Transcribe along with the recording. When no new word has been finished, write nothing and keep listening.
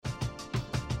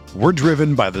We're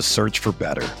driven by the search for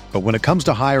better. But when it comes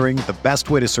to hiring, the best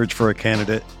way to search for a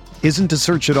candidate isn't to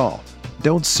search at all.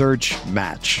 Don't search,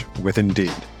 match with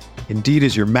Indeed. Indeed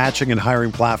is your matching and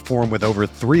hiring platform with over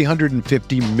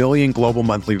 350 million global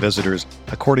monthly visitors,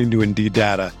 according to Indeed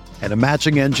data, and a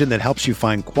matching engine that helps you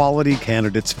find quality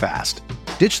candidates fast.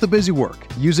 Ditch the busy work.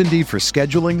 Use Indeed for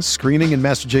scheduling, screening, and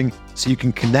messaging so you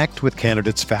can connect with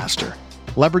candidates faster.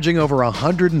 Leveraging over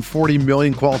 140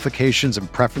 million qualifications and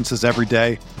preferences every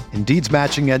day, Indeed's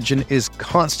matching engine is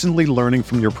constantly learning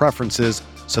from your preferences,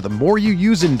 so the more you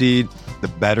use Indeed, the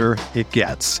better it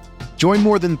gets. Join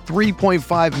more than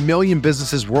 3.5 million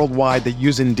businesses worldwide that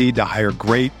use Indeed to hire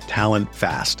great talent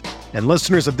fast. And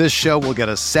listeners of this show will get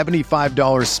a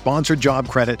 $75 sponsored job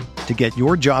credit to get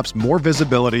your jobs more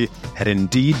visibility at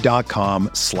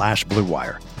Indeed.com/Blue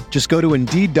Wire. Just go to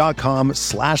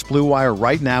Indeed.com/Blue Wire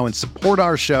right now and support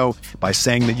our show by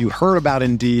saying that you heard about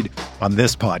Indeed on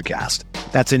this podcast.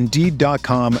 That's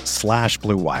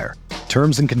Indeed.com/Blue Wire.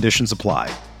 Terms and conditions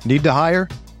apply. Need to hire?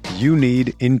 You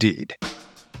need Indeed.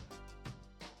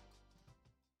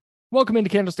 Welcome into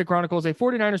Candlestick Chronicles, a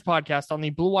 49ers podcast on the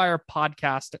Blue Wire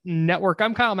Podcast Network.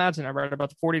 I'm Kyle Madsen. I write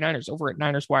about the 49ers over at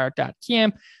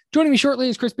NinersWire.com. Joining me shortly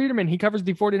is Chris Biederman. He covers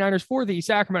the 49ers for the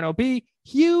Sacramento Bee.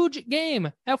 Huge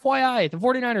game. FYI, the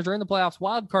 49ers are in the playoffs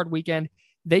wildcard weekend.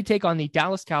 They take on the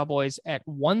Dallas Cowboys at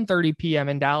 1:30 p.m.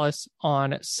 in Dallas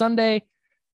on Sunday.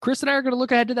 Chris and I are going to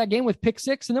look ahead to that game with Pick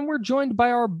Six, and then we're joined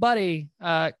by our buddy,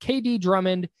 KD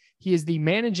Drummond. He is the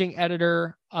managing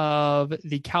editor of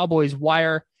the Cowboys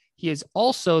Wire. He is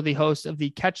also the host of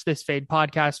the Catch This Fade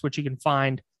podcast, which you can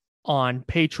find on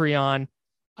Patreon.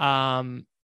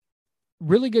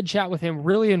 Really good chat with him.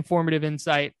 Really informative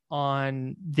insight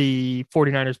on the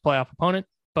 49ers playoff opponent.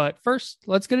 But first,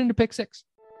 let's get into Pick Six.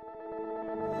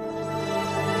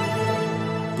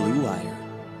 Blue Wire.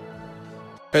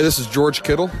 Hey, this is George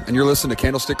Kittle, and you're listening to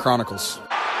Candlestick Chronicles.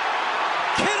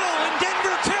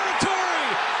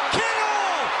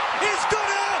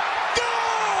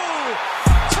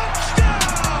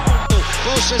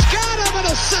 Has got him and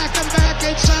a sack him back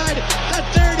inside the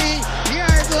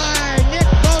 30-yard line. Nick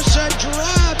Bosa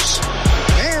drops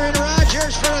Aaron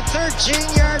Rodgers for a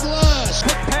 13-yard loss.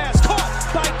 Quick pass caught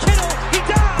by Kittle. He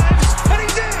dives and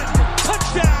he's in.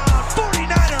 Touchdown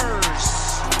 49ers.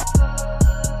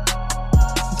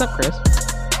 What's up, Chris?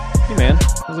 Hey man,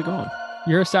 how's it going?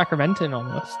 You're a Sacramentan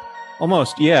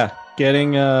Almost, yeah.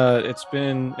 Getting it's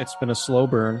been a slow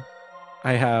burn.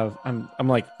 I'm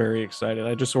like very excited.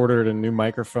 I just ordered a new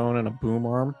microphone and a boom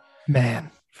arm,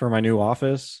 man, for my new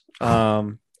office.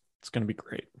 It's gonna be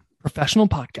great. Professional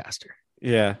podcaster.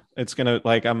 Yeah, it's gonna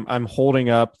I'm holding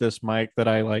up this mic that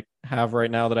I have right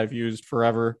now that I've used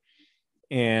forever,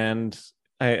 and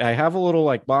I have a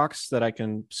little box that I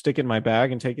can stick in my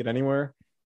bag and take it anywhere.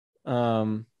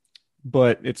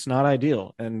 But it's not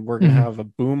ideal, and we're gonna have a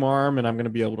boom arm, and I'm gonna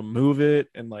be able to move it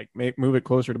and move it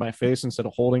closer to my face instead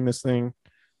of holding this thing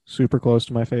super close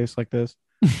to my face like this.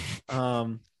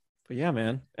 But yeah,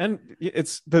 man, and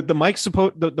it's the mic's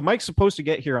supposed to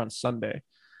get here on Sunday,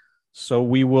 so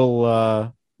we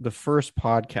will the first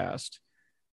podcast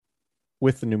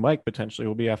with the new mic potentially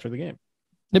will be after the game.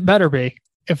 It better be.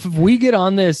 If we get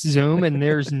on this Zoom and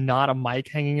there's not a mic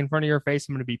hanging in front of your face,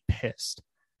 I'm going to be pissed.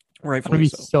 Rightfully I'm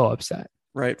so. So upset.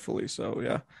 Rightfully so,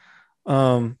 yeah.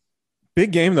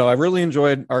 Big game, though. I really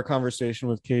enjoyed our conversation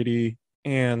with Katie,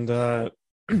 and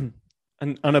an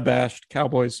unabashed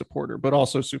Cowboys supporter, but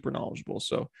also super knowledgeable.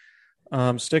 So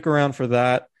stick around for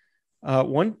that.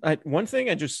 One thing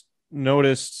I just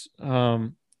noticed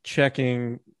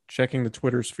checking the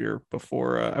Twitter sphere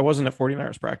before I wasn't at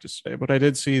 49ers practice today, but I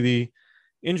did see the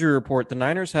injury report. The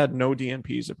Niners had no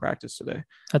DNPs at practice today.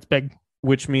 That's big.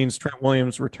 Which means Trent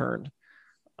Williams returned.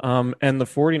 And the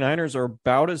 49ers are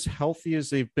about as healthy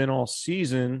as they've been all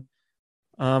season.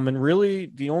 And really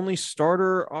the only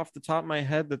starter off the top of my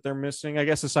head that they're missing, I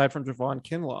guess, aside from Javon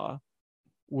Kinlaw,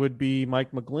 would be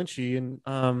Mike McGlinchey. And,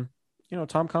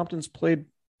 Tom Compton's played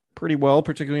pretty well,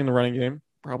 particularly in the running game.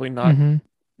 Probably not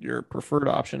your preferred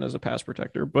option as a pass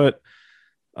protector, but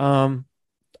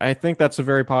I think that's a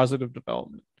very positive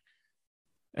development.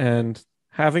 And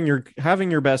having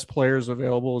your best players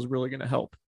available is really going to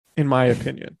help, in my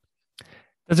opinion.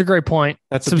 That's a great point.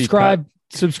 That's subscribe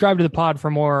to the pod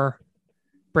for more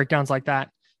breakdowns like that.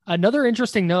 Another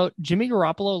interesting note, Jimmy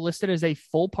Garoppolo listed as a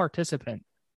full participant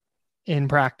in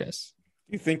practice.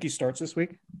 You think he starts this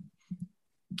week?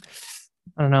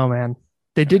 I don't know, man.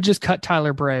 They did just cut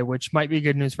Tyler Bray, which might be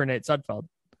good news for Nate Sudfeld.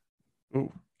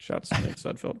 Ooh, shout out to Nate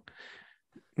Sudfeld.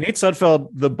 Nate Sudfeld,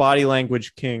 the body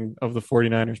language king of the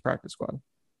 49ers practice squad.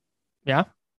 Yeah?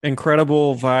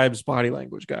 incredible vibes, body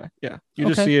language guy. Yeah. You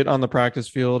just Okay. see it on the practice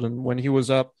field. And when he was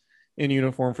up in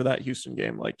uniform for that Houston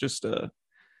game, like just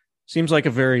seems like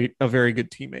a very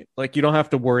good teammate. Like you don't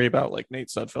have to worry about like Nate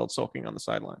Sudfeld sulking on the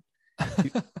sideline.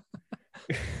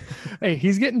 Hey,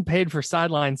 he's getting paid for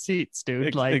sideline seats,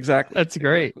 dude. Like exactly. that's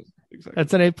great. Exactly.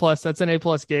 That's an A+. That's an A+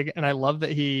 gig. And I love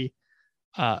that he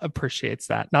appreciates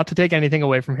that. Not to take anything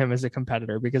away from him as a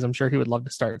competitor, because I'm sure he would love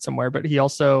to start somewhere, but he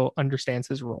also understands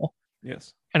his role.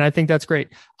 Yes. And I think that's great.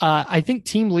 I think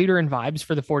team leader and vibes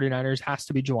for the 49ers has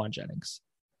to be Juwan Jennings.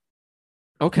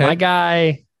 Okay. My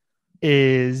guy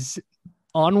is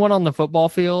on one on the football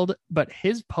field, but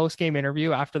his post-game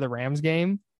interview after the Rams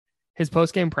game, his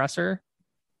post-game presser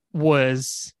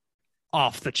was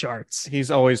off the charts.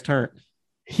 He's always turned.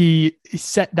 He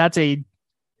said, that's a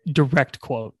direct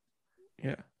quote.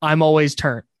 Yeah. I'm always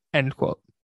turned, end quote.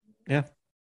 Yeah.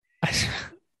 It's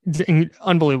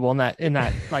unbelievable in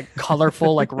that like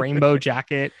colorful, like rainbow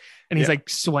jacket. And he's like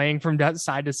swaying from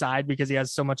side to side because he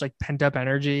has so much like pent up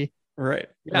energy. Right.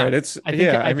 Yeah. Right.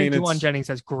 I think Juwan Jennings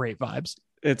has great vibes.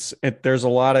 There's a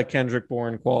lot of Kendrick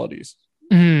Bourne qualities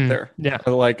Mm, there. Yeah.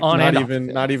 Like On not and off even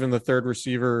the not even the third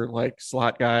receiver, like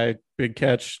slot guy, big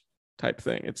catch type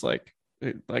thing. It's like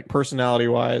personality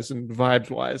wise and vibes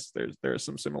wise, there's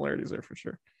some similarities there for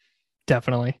sure.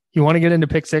 Definitely. You want to get into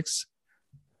pick six?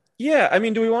 Yeah. I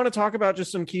mean, do we want to talk about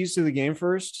just some keys to the game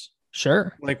first?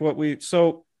 Sure. Like I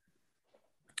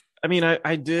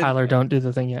did. Tyler, don't do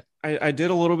the thing yet. I did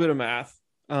a little bit of math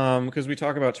because we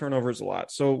talk about turnovers a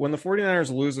lot. So when the 49ers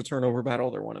lose the turnover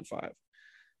battle, they're 1-5.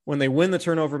 When they win the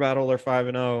turnover battle, they're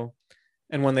 5-0.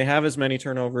 And when they have as many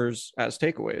turnovers as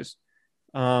takeaways,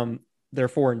 they're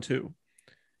 4-2.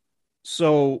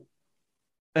 So,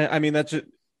 I mean, that's just,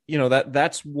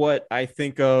 that's what I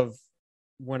think of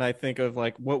when I think of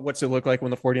like, what's it look like when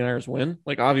the 49ers win?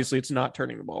 Like, obviously it's not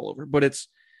turning the ball over, but it's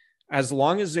as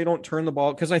long as they don't turn the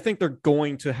ball, because I think they're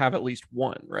going to have at least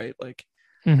one, right? Like,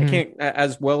 I can't,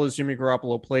 as well as Jimmy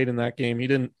Garoppolo played in that game,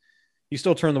 he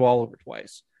still turned the ball over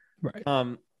twice.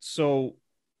 Right. So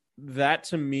that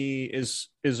to me is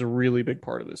a really big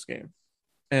part of this game.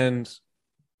 And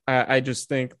I just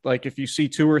think like if you see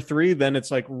 2 or 3, then it's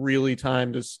like really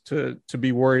time to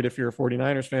be worried if you're a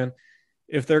 49ers fan.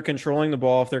 If they're controlling the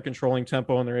ball, if they're controlling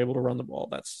tempo and they're able to run the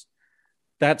ball,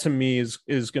 that to me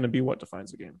is going to be what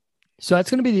defines the game. So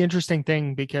that's going to be the interesting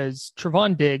thing, because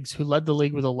Trevon Diggs, who led the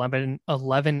league with 11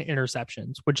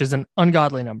 interceptions, which is an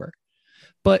ungodly number,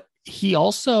 but he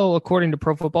also, according to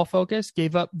Pro Football Focus,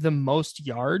 gave up the most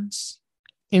yards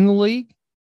in the league.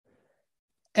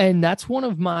 And that's one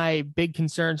of my big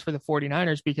concerns for the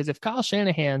 49ers, because if Kyle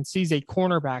Shanahan sees a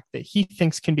cornerback that he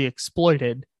thinks can be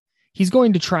exploited, he's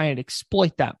going to try and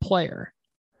exploit that player.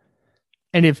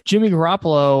 And if Jimmy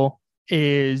Garoppolo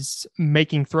is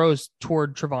making throws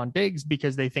toward Trevon Diggs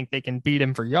because they think they can beat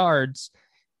him for yards,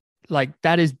 like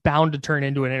that is bound to turn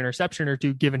into an interception or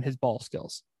two, given his ball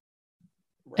skills.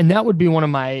 Right. And that would be one of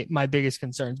my biggest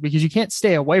concerns, because you can't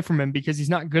stay away from him because he's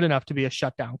not good enough to be a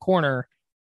shutdown corner.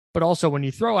 But also when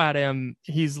you throw at him,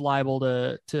 he's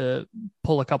liable to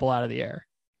pull a couple out of the air.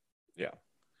 Yeah.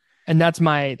 And that's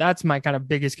my kind of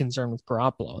biggest concern with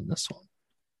Garoppolo in this one.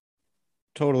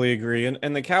 Totally agree.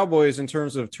 And the Cowboys, in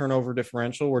terms of turnover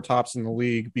differential, were tops in the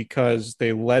league because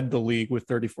they led the league with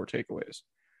 34 takeaways,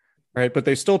 right? But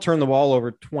they still turned the ball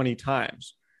over 20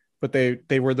 times. But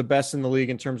they were the best in the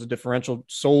league in terms of differential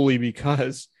solely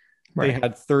because they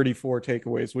had 34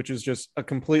 takeaways, which is just a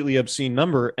completely obscene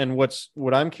number. And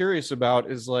what I'm curious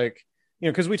about is like,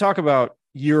 because we talk about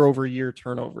year over year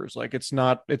turnovers, like it's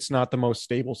not the most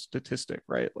stable statistic,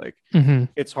 right? Like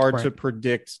it's hard to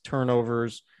predict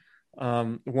turnovers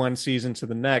one season to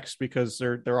the next because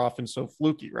they're often so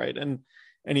fluky, right? And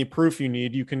any proof you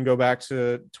need, you can go back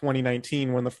to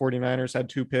 2019 when the 49ers had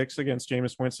 2 picks against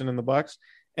Jameis Winston and the Bucs,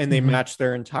 and they matched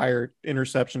their entire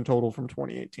interception total from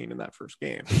 2018 in that first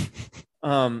game.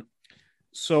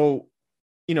 So,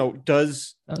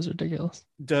 that was ridiculous.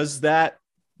 Does that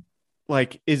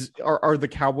like are the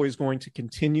Cowboys going to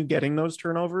continue getting those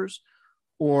turnovers?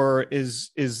 Or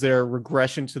is there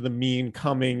regression to the mean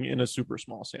coming in a super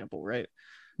small sample, right?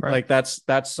 Like that's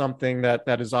something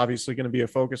that is obviously going to be a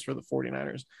focus for the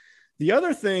 49ers. The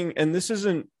other thing, and this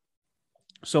isn't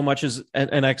so much as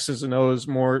an X's and O's,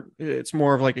 it's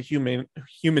more of like a human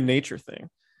nature thing.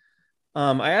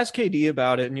 I asked KD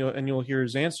about it, and you'll hear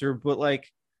his answer, but like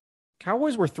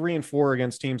Cowboys were 3-4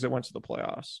 against teams that went to the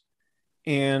playoffs,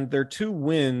 and their 2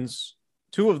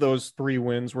 of those 3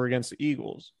 wins were against the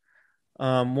Eagles.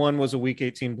 One was a Week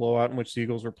 18 blowout in which the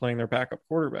Eagles were playing their backup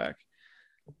quarterback.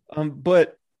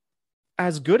 But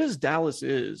as good as Dallas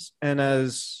is, and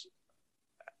as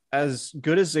as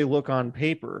good as they look on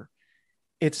paper,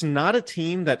 it's not a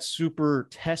team that's super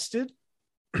tested,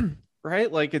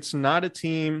 right? Like it's not a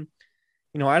team,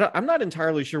 I'm not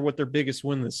entirely sure what their biggest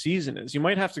win this season is. You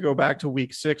might have to go back to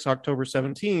week 6, October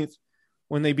 17th,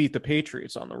 when they beat the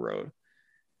Patriots on the road.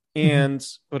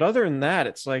 But other than that,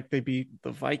 it's like they beat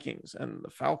the Vikings and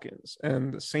the Falcons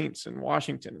and the Saints in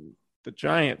Washington, and the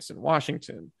Giants in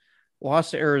Washington,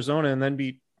 lost to Arizona, and then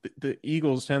beat the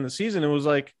Eagles to end the season. It was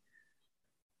like,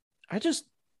 I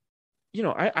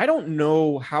don't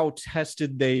know how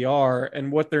tested they are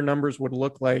and what their numbers would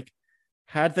look like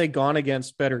had they gone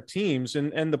against better teams.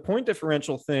 And the point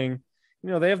differential thing,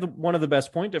 they have one of the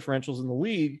best point differentials in the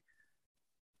league,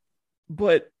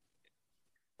 but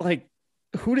like,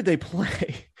 who did they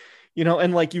play?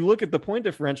 And like, you look at the point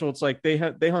differential, it's like they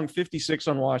hung 56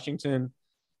 on Washington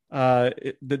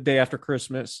the day after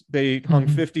Christmas. They hung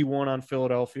 51 on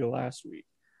Philadelphia last week.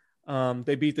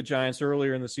 They beat the Giants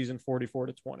earlier in the season,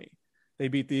 44-20. They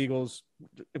beat the Eagles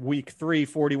week 3,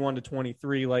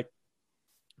 41-23. Like,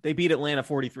 they beat Atlanta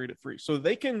 43-3. So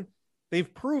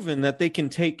they've proven that they can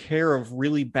take care of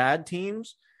really bad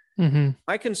teams.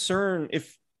 My concern,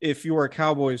 if you're a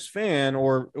Cowboys fan,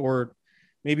 or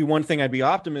maybe one thing I'd be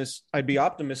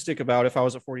optimistic about if I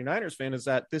was a 49ers fan, is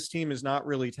that this team is not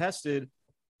really tested.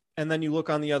 And then you look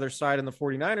on the other side in the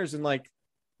 49ers, and like,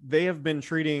 they have been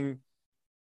treating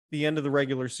the end of the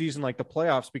regular season like the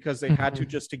playoffs because they had to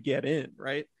just to get in,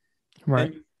 right?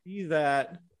 And you see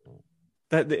that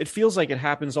it feels like it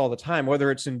happens all the time,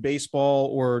 whether it's in baseball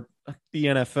or the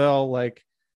NFL. Like,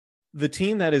 the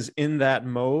team that is in that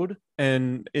mode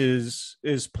and is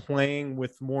playing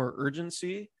with more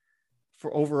urgency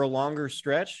for over a longer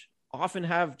stretch often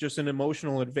have just an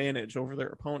emotional advantage over their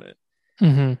opponent.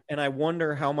 And I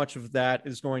wonder how much of that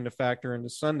is going to factor into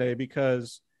Sunday,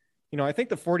 because, I think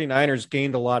the 49ers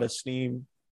gained a lot of steam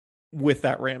with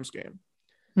that Rams game.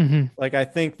 Like, I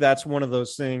think that's one of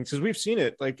those things, because we've seen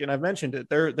it, like, and I've mentioned it,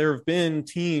 there have been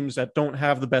teams that don't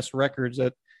have the best records,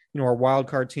 that, are wild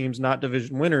card teams, not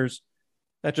division winners,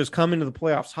 that just come into the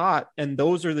playoffs hot. And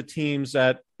those are the teams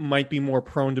that might be more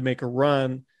prone to make a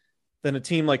run than a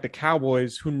team like the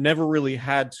Cowboys, who never really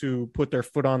had to put their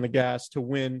foot on the gas to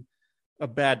win a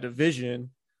bad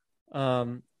division,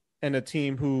 and a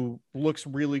team who looks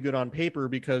really good on paper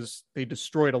because they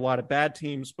destroyed a lot of bad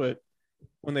teams, but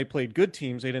when they played good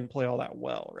teams, they didn't play all that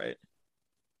well, right?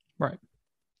 Right.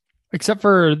 Except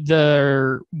for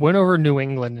their win over New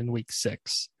England in week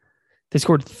 6. They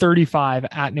scored 35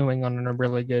 at New England on a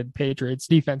really good Patriots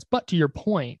defense. But to your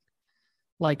point,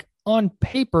 like, on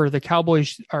paper, the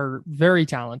Cowboys are very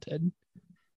talented,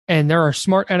 and there are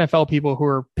smart NFL people who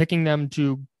are picking them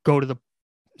to go to the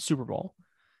Super Bowl.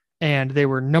 And they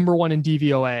were number 1 in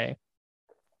DVOA,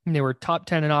 and they were top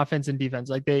 10 in offense and defense.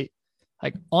 Like,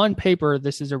 on paper,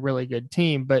 this is a really good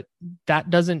team, but that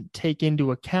doesn't take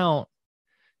into account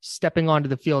stepping onto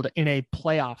the field in a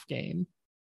playoff game,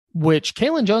 which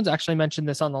Kalen Jones actually mentioned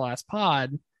this on the last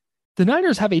pod. The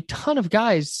Niners have a ton of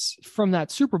guys from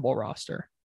that Super Bowl roster.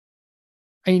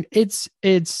 I mean, it's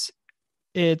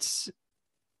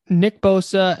Nick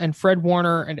Bosa and Fred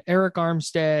Warner and Eric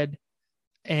Armstead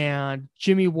and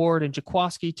Jimmy Ward and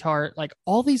Jaquiski Tartt. Like,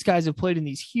 all these guys have played in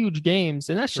these huge games,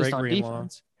 and that's just on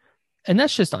defense. And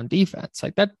that's just on defense.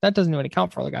 Like, that doesn't even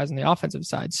account for all the guys on the offensive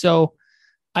side. So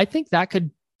I think that could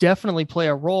definitely play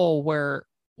a role where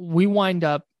we wind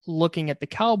up looking at the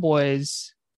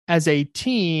Cowboys as a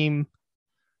team.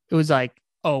 It was like,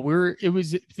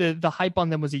 the hype on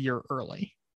them was a year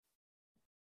early,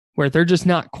 where they're just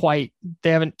not quite,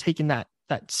 they haven't taken that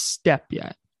step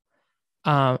yet.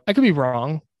 I could be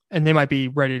wrong, and they might be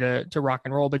ready to rock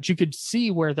and roll, but you could see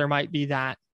where there might be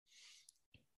that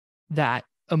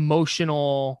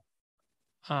emotional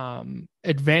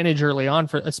advantage early on,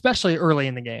 especially early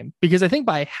in the game, because I think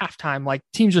by halftime, like,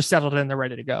 teams are settled in, they're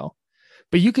ready to go.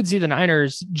 But you could see the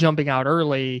Niners jumping out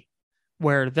early,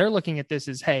 where they're looking at this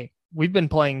as, hey, we've been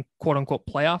playing quote unquote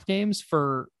playoff games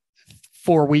for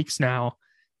 4 weeks now,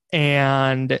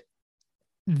 and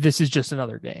this is just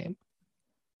another game.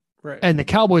 Right. And the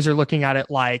Cowboys are looking at it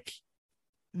like,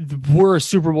 we're a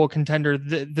Super Bowl contender.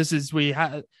 This is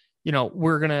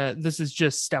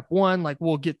just step one. Like,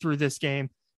 we'll get through this game,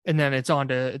 and then it's on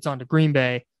to Green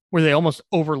Bay, where they almost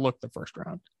overlooked the first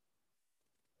round.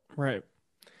 Right.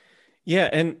 Yeah.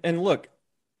 And look,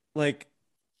 like,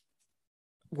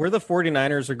 where the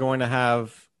 49ers are going to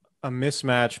have a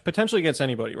mismatch potentially against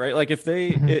anybody, right? Like, if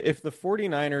the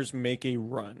 49ers make a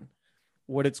run,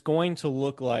 what it's going to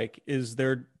look like is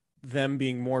them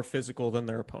being more physical than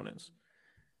their opponents.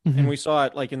 And we saw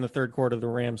it, like, in the third quarter of the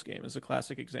Rams game as a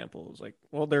classic example. It was like,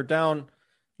 well, they're down,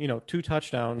 2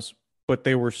 touchdowns, but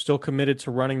they were still committed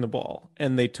to running the ball,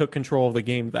 and they took control of the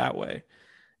game that way.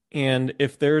 And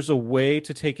if there's a way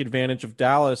to take advantage of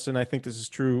Dallas, and I think this is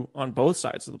true on both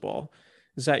sides of the ball,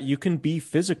 is that you can be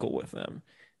physical with them.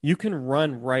 You can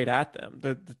run right at them.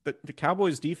 The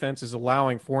Cowboys defense is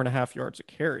allowing 4.5 yards a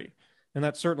carry, and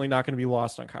that's certainly not going to be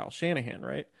lost on Kyle Shanahan,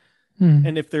 right?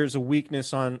 And if there's a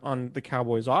weakness on the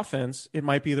Cowboys offense, it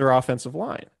might be their offensive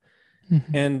line.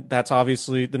 And that's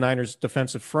obviously the Niners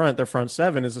defensive front. Their front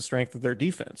seven is the strength of their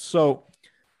defense. So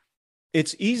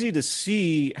it's easy to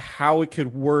see how it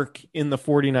could work in the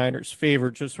 49ers' favor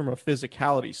just from a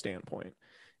physicality standpoint.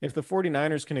 If the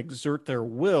 49ers can exert their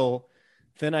will,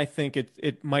 then I think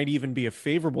it might even be a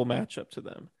favorable matchup to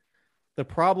them. The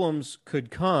problems could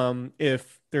come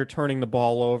if they're turning the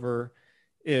ball over,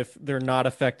 if they're not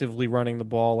effectively running the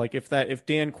ball. Like if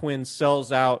Dan Quinn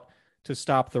sells out to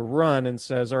stop the run and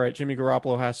says, all right, Jimmy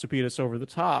Garoppolo has to beat us over the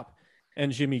top,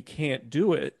 and Jimmy can't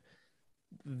do it,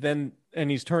 then, and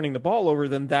he's turning the ball over,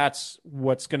 then that's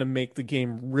what's going to make the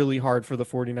game really hard for the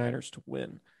 49ers to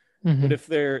win. But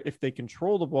if they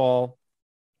control the ball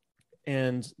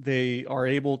and they are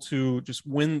able to just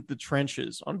win the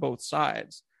trenches on both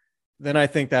sides, then I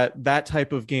think that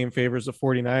type of game favors the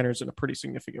 49ers in a pretty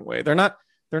significant way. They're not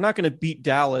going to beat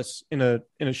Dallas in a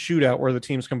shootout where the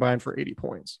teams combined for 80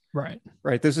 points. Right.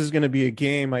 This is going to be a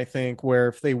game, I think, where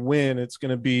if they win, it's going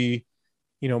to be,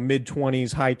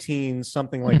 mid-20s, high teens,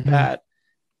 something like that.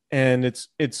 And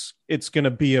it's going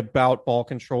to be about ball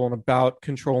control and about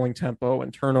controlling tempo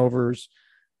and turnovers.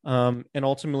 And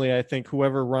ultimately, I think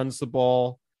whoever runs the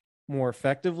ball more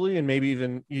effectively, and maybe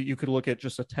even you could look at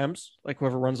just attempts, like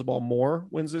whoever runs the ball more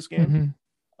wins this game.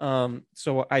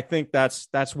 So I think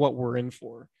that's what we're in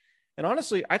for. And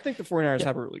honestly, I think the 49ers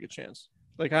have a really good chance.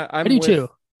 Like I do too.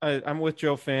 I'm with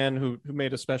Joe Fan, who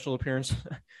made a special appearance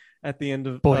at the end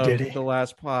of the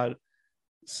last pod,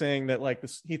 saying that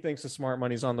he thinks the smart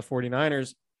money's on the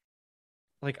 49ers.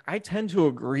 Like, I tend to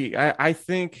agree. I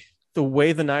think the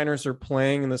way the Niners are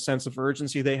playing and the sense of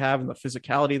urgency they have and the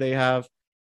physicality they have,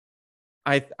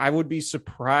 I would be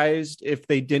surprised if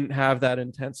they didn't have that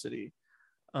intensity.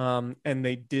 And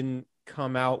they didn't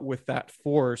come out with that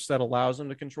force that allows them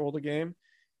to control the game.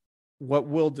 What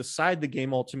will decide the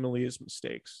game ultimately is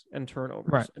mistakes and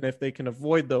turnovers. Right. And if they can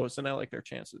avoid those, then I like their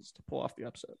chances to pull off the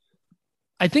upset.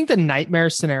 I think the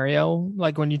nightmare scenario,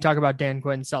 like when you talk about Dan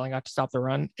Quinn selling out to stop the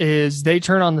run, is they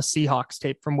turn on the Seahawks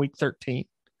tape from week 13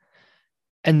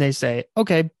 and they say,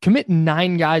 okay, commit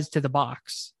 9 guys to the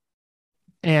box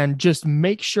and just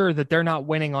make sure that they're not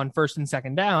winning on first and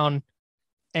second down.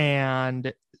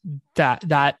 And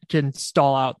that can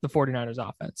stall out the 49ers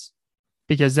offense,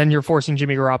 because then you're forcing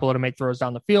Jimmy Garoppolo to make throws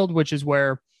down the field, which is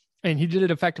where, and he did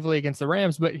it effectively against the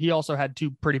Rams, but he also had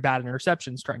 2 pretty bad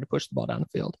interceptions trying to push the ball down the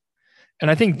field. And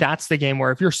I think that's the game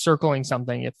where if you're circling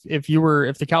something, if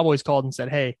the Cowboys called and said,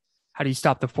 hey, how do you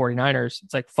stop the 49ers?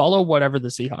 It's like, follow whatever the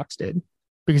Seahawks did,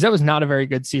 because that was not a very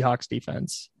good Seahawks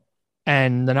defense.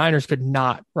 And the Niners could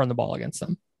not run the ball against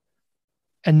them.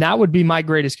 And that would be my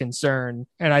greatest concern.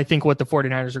 And I think what the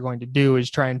 49ers are going to do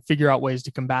is try and figure out ways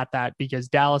to combat that, because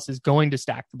Dallas is going to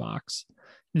stack the box.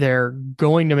 They're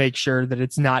going to make sure that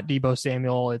it's not Deebo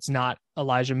Samuel. It's not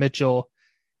Elijah Mitchell.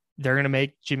 They're going to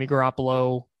make Jimmy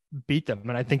Garoppolo beat them.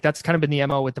 And I think that's kind of been the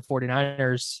MO with the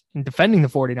 49ers and defending the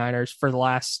 49ers for the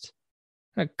last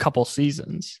couple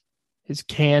seasons, is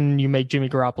can you make Jimmy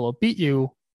Garoppolo beat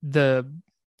you? The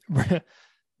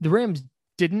Rams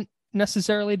didn't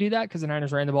necessarily do that because the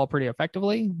Niners ran the ball pretty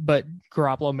effectively, but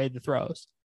Garoppolo made the throws.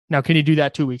 Now, can he do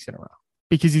that 2 weeks in a row?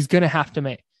 Because he's going to have to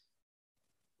make.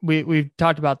 We've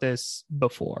talked about this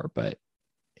before, but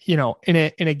in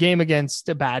a game against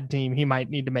a bad team, he might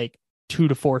need to make 2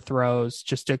 to 4 throws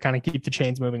just to kind of keep the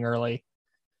chains moving early.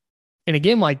 In a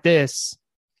game like this,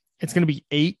 it's going to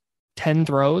be 8-10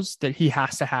 throws that he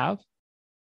has to have.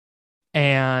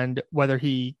 And whether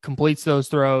he completes those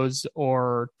throws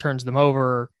or turns them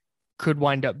over could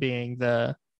wind up being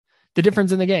the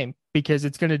difference in the game, because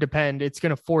it's going to depend. It's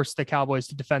going to force the Cowboys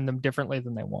to defend them differently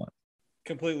than they want.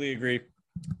 Completely agree.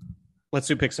 Let's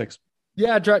do pick 6.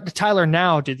 Yeah, Tyler,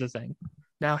 now do the thing.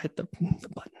 Now hit the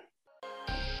button.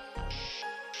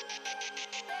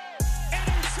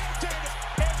 Intercepted,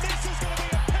 and this is going to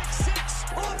be a pick 6.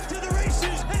 Off to the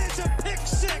races, and it's a pick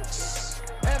 6.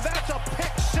 And that's a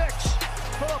pick 6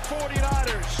 for the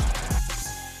 49ers.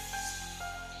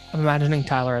 I'm imagining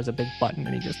Tyler has a big button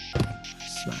and he just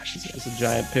smashes it. It's a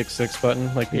giant pick 6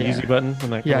 button, like the easy button.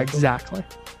 Yeah, exactly.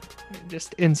 It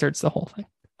just inserts the whole thing.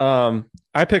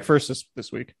 I pick first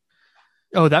this week.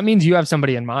 Oh, that means you have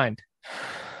somebody in mind.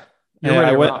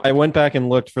 I went back and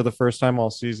looked for the first time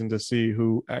all season to see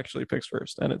who actually picks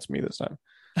first, and it's me this time.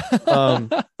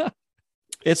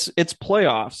 It's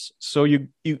playoffs, so you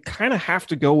kind of have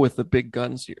to go with the big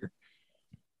guns here.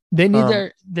 They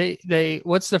need they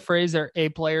what's the phrase? Their A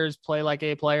players play like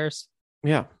A players.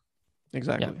 Yeah,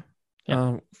 exactly.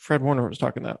 Yeah. Fred Warner was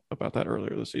talking about that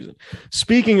earlier this season.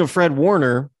 Speaking of Fred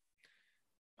Warner,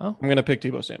 I'm going to pick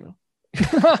Deebo Samuel.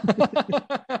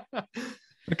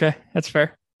 Okay, that's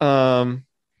fair. I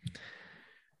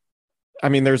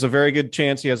mean, there's a very good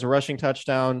chance he has a rushing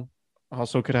touchdown.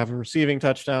 Also could have a receiving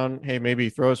touchdown. Hey, maybe he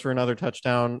throws for another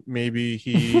touchdown. Maybe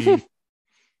he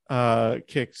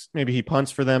kicks. Maybe he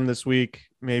punts for them this week.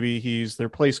 Maybe he's their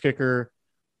place kicker.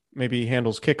 Maybe he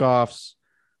handles kickoffs.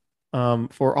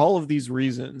 For all of these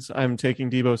reasons, I'm taking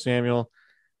Deebo Samuel.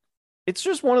 It's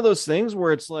just one of those things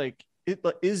where it's like,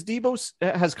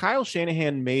 has Kyle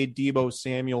Shanahan made Deebo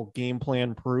Samuel game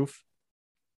plan proof?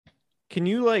 Can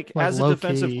you as a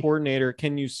defensive coordinator,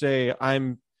 can you say,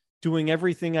 I'm doing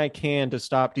everything I can to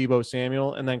stop Deebo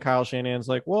Samuel? And then Kyle Shanahan's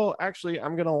like, well, actually,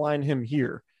 I'm going to line him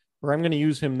here, or I'm going to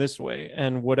use him this way.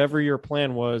 And whatever your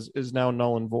plan was is now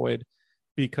null and void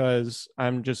because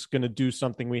I'm just going to do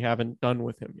something we haven't done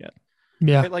with him yet.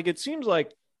 Yeah. Right? It seems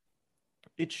like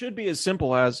it should be as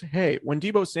simple as, hey, when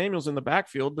Deebo Samuel's in the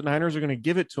backfield, the Niners are going to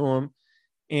give it to him.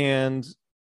 And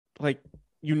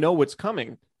what's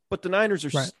coming, but the Niners are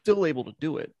still able to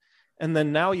do it. And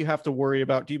then now you have to worry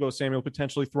about Deebo Samuel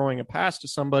potentially throwing a pass to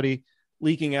somebody,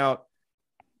 leaking out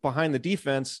behind the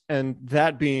defense, and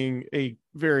that being a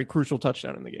very crucial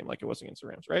touchdown in the game, like it was against the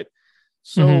Rams, right?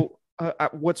 So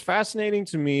what's fascinating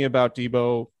to me about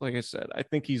Deebo, like I said, I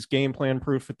think he's game plan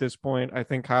proof at this point. I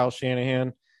think Kyle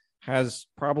Shanahan has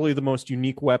probably the most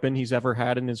unique weapon he's ever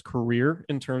had in his career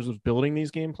in terms of building these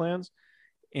game plans.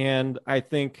 And I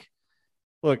think,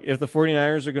 look, if the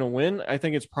 49ers are going to win, I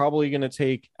think it's probably going to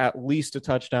take at least a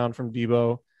touchdown from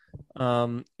Deebo.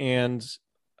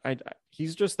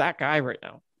 He's just that guy right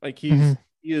now. He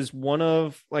is one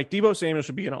of, Deebo Samuel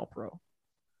should be an all-pro.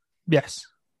 Yes.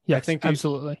 I think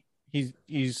absolutely.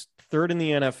 He's third in the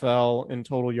NFL in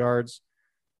total yards.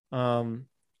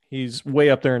 He's way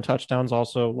up there in touchdowns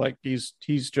also.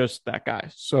 He's just that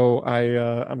guy. So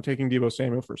I'm taking Deebo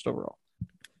Samuel first overall.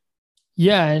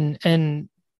 Yeah, and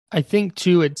I think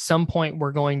too at some point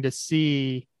we're going to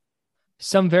see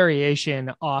some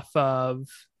variation off of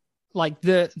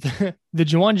the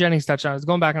Juwan Jennings touchdown. I was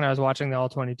going back and I was watching the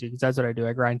All-22 because that's what I do.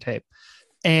 I grind tape.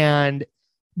 And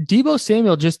Deebo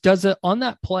Samuel just does it on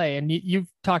that play. And you've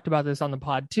talked about this on the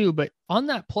pod too, but on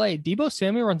that play, Deebo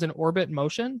Samuel runs an orbit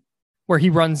motion where he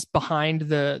runs behind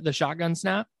the shotgun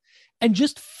snap and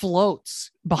just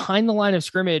floats behind the line of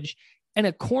scrimmage, and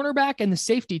a cornerback and the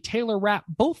safety, Taylor Rapp,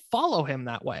 both follow him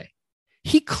that way.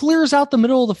 He clears out the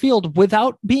middle of the field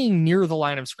without being near the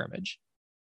line of scrimmage,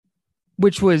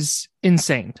 which was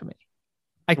insane to me.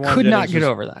 I could not get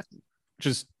over that.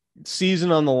 Just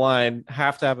season on the line,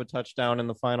 have to have a touchdown in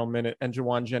the final minute, and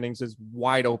Juwan Jennings is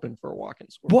wide open for a walk-in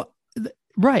score. What?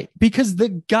 Right, because the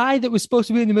guy that was supposed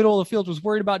to be in the middle of the field was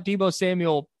worried about Deebo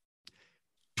Samuel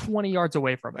 20 yards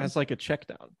away from him. That's like a check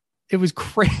down. It was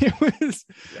crazy. It was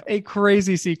a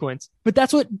crazy sequence. But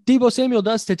that's what Deebo Samuel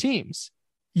does to teams.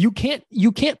 You can't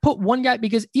put one guy,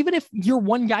 because even if your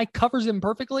one guy covers him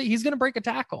perfectly, he's going to break a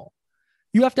tackle.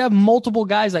 You have to have multiple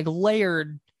guys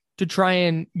layered to try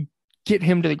and get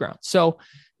him to the ground. So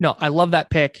no, I love that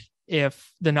pick.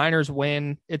 If the Niners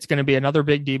win, it's going to be another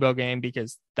big Deebo game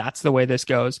because that's the way this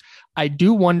goes. I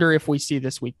do wonder if we see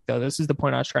this week, though, this is the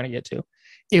point I was trying to get to,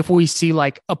 if we see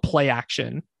a play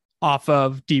action off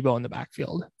of Deebo in the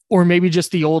backfield, or maybe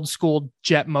just the old school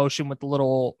jet motion with the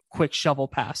little quick shovel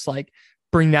pass,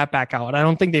 bring that back out. I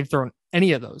don't think they've thrown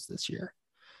any of those this year.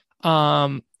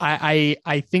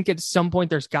 I think at some point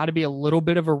there's got to be a little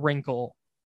bit of a wrinkle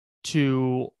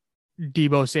to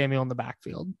Deebo Samuel in the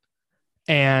backfield.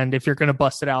 And if you're going to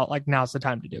bust it out, now's the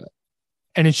time to do it.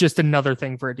 And it's just another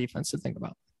thing for a defense to think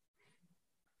about.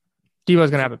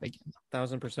 Deebo's going to have a big game.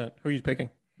 1,000%. Who are you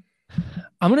picking?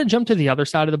 I'm going to jump to the other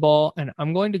side of the ball, and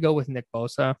I'm going to go with Nick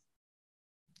Bosa.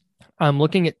 I'm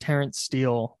looking at Terrence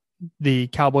Steele, the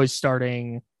Cowboys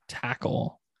starting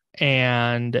tackle,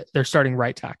 and they're starting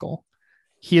right tackle.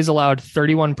 He has allowed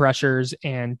 31 pressures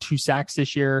and 2 sacks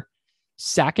this year.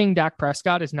 Sacking Dak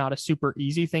Prescott is not a super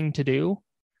easy thing to do,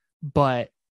 but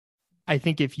I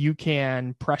think if you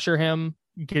can pressure him,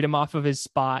 get him off of his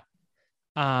spot,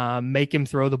 make him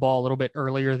throw the ball a little bit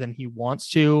earlier than he wants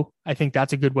to, I think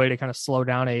that's a good way to kind of slow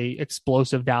down a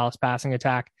explosive Dallas passing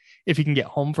attack. If he can get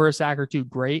home for a sack or two,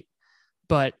 great.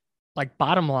 But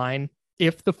bottom line,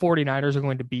 if the 49ers are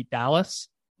going to beat Dallas,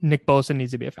 Nick Bosa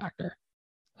needs to be a factor.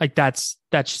 That's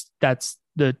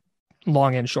the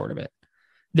long and short of it.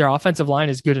 Their offensive line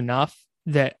is good enough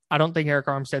that I don't think Eric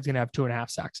Armstead's going to have 2.5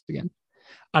 sacks again.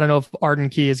 I don't know if Arden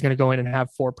Key is going to go in and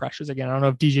have 4 pressures again. I don't know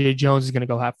if DJ Jones is going to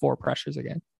go have 4 pressures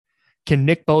again. Can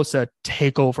Nick Bosa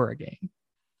take over a game?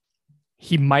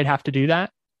 He might have to do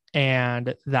that,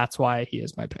 and that's why he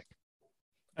is my pick.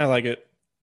 I like it.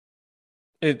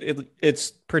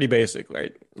 It's pretty basic,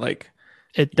 right? Like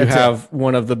you have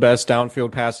one of the best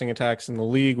downfield passing attacks in the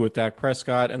league with Dak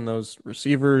Prescott and those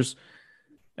receivers,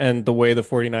 and the way the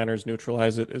 49ers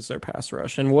neutralize it is their pass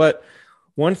rush. And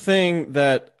one thing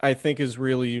that I think is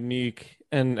really unique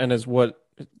and is what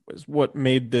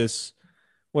makes this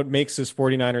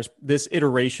 49ers, this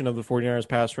iteration of the 49ers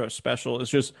pass rush special, is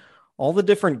just all the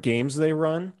different games they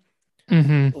run.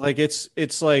 Mm-hmm. Like it's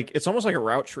almost like a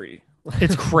route tree.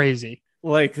 It's crazy.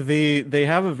 Like they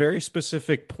have a very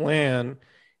specific plan,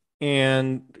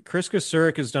 and Chris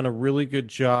Kasurik has done a really good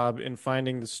job in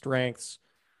finding the strengths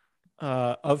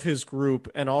of his group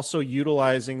and also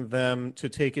utilizing them to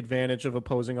take advantage of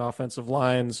opposing offensive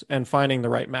lines and finding the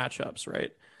right matchups,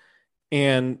 right?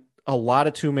 And a lot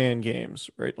of 2-man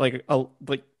games, right?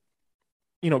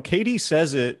 KD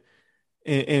says it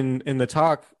in the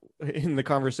talk, in the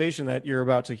conversation that you're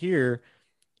about to hear.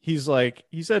 He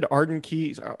said Arden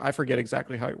Key, I forget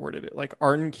exactly how he worded it. Like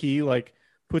Arden Key, like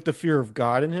put the fear of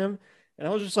God in him. And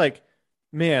I was just like,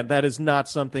 man, that is not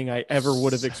something I ever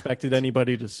would have expected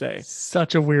anybody to say.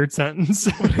 Such a weird sentence.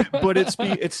 But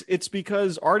it's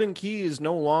because Arden Key is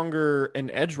no longer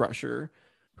an edge rusher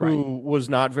who was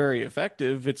not very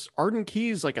effective. It's Arden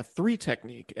Key is like a 3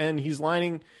 technique, and he's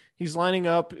lining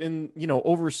up in,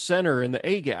 over center in the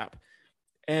A gap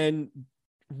and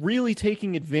really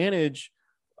taking advantage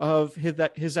of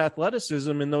his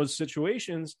athleticism in those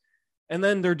situations. And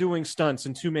then they're doing stunts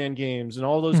and 2-man games and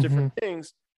all those different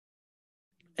things.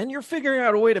 And you're figuring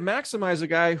out a way to maximize a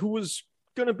guy who was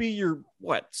going to be your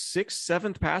 6th,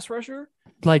 7th pass rusher,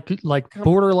 like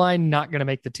borderline not going to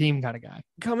make the team kind of guy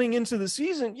coming into the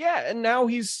season. Yeah. And now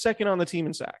he's second on the team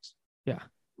in sacks. Yeah.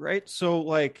 Right. So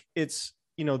like, it's,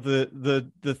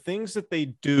 the things that they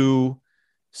do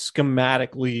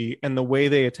schematically and the way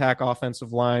they attack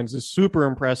offensive lines is super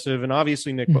impressive. And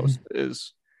obviously Nick Bosa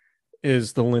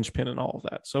is the linchpin in all of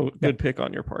that. So good pick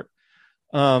on your part.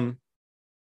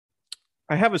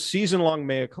 I have a season-long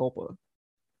mea culpa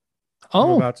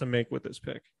I'm about to make with this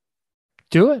pick.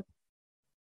 Do it.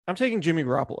 I'm taking Jimmy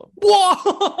Garoppolo.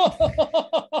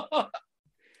 Whoa!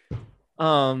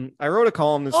 I wrote a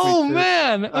column this week. Oh,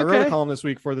 man. Okay. I wrote a column this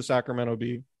week for the Sacramento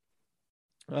Bee,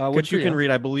 which you can read.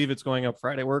 I believe it's going up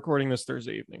Friday. We're recording this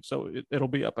Thursday evening, so it'll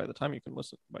be up by the time you can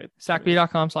listen.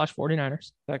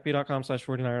 SacB.com/49ers.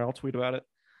 SacB.com/49ers. I'll tweet about it.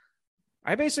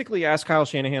 I basically asked Kyle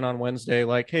Shanahan on Wednesday,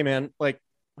 like, hey, man, like,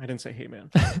 I didn't say, hey, man.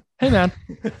 Hey, man.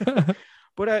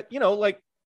 But,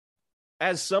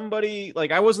 as somebody,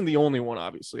 like, I wasn't the only one,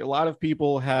 obviously. A lot of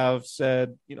people have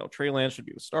said, Trey Lance should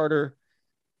be the starter.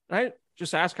 And I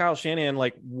just asked Kyle Shanahan,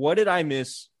 like, what did I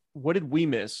miss? What did we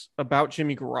miss about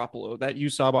Jimmy Garoppolo that you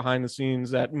saw behind the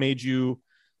scenes that made you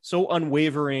so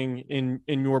unwavering in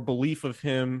your belief of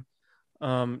him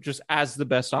just as the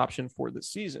best option for this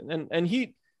season? And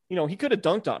he, he could have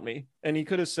dunked on me, and he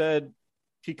could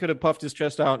have puffed his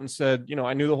chest out and said,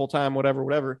 I knew the whole time,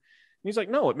 whatever. And he's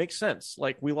like, no, it makes sense.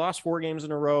 Like, we lost 4 games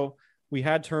in a row. We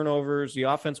had turnovers. The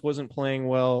offense wasn't playing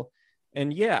well.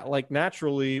 And yeah, like,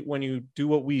 naturally, when you do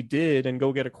what we did and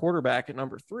go get a quarterback at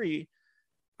number 3,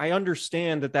 I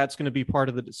understand that that's going to be part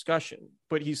of the discussion.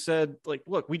 But he said, like,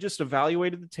 look, we just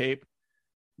evaluated the tape.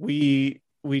 We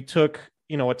took,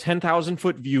 a 10,000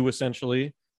 foot view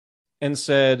essentially and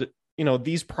said,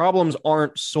 these problems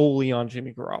aren't solely on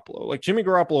Jimmy Garoppolo. Like, Jimmy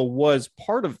Garoppolo was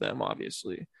part of them,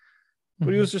 obviously.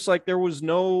 But he was just like, there was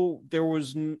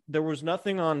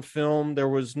nothing on film. There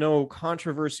was no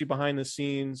controversy behind the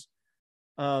scenes.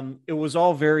 It was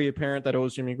all very apparent that it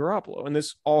was Jimmy Garoppolo. And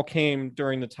this all came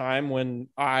during the time when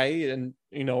I and,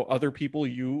 other people,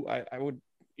 I would,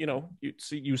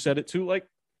 you said it too, like,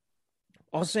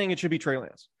 I was saying it should be Trey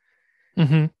Lance.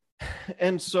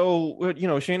 And so,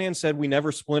 Shanahan said we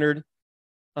never splintered.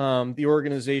 The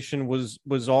organization was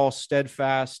all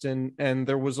steadfast, and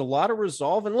there was a lot of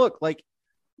resolve. And look, like,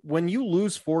 when you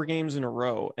lose 4 games in a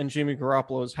row and Jimmy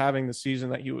Garoppolo is having the season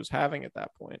that he was having at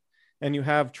that point, and you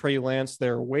have Trey Lance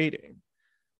there waiting,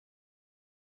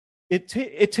 it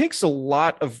takes a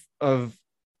lot of,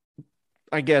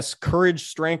 I guess, courage,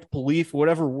 strength, belief,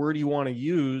 whatever word you want to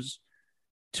use,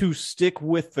 to stick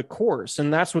with the course.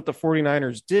 And that's what the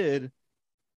 49ers did.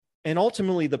 And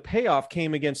ultimately the payoff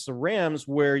came against the Rams,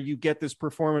 where you get this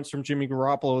performance from Jimmy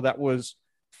Garoppolo that was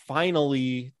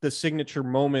finally the signature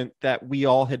moment that we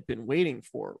all had been waiting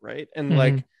for. Right. And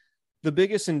like, the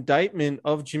biggest indictment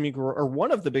of or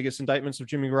one of the biggest indictments of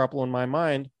Jimmy Garoppolo in my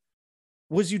mind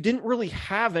was you didn't really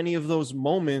have any of those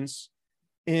moments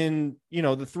in,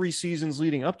 the 3 seasons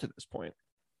leading up to this point.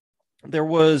 There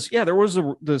was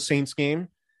the Saints game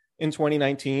in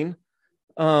 2019.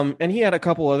 And he had a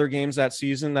couple other games that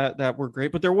season that were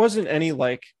great, but there wasn't any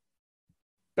like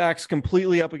backs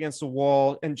completely up against the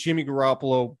wall and Jimmy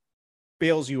Garoppolo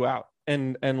bails you out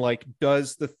and like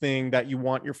does the thing that you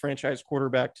want your franchise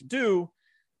quarterback to do,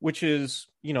 which is,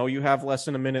 you have less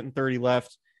than a minute and 30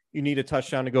 left. You need a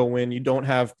touchdown to go win. You don't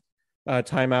have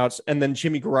timeouts. And then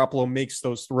Jimmy Garoppolo makes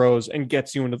those throws and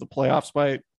gets you into the playoffs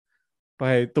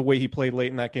by the way he played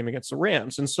late in that game against the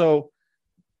Rams. And so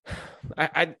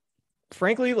I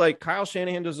frankly, like, Kyle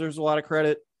Shanahan deserves a lot of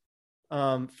credit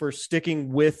for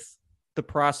sticking with the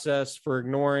process, for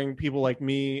ignoring people like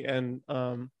me and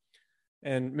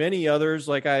many others.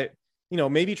 Like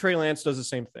maybe Trey Lance does the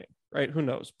same thing, right? Who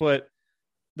knows? But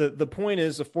the point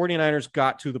is the 49ers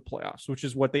got to the playoffs, which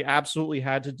is what they absolutely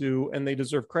had to do. And they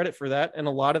deserve credit for that. And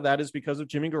a lot of that is because of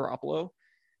Jimmy Garoppolo.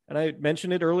 And I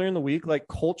mentioned it earlier in the week, like,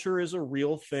 culture is a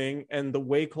real thing. And the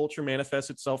way culture manifests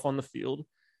itself on the field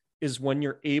is when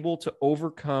you're able to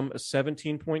overcome a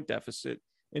 17-point deficit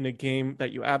in a game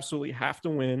that you absolutely have to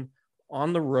win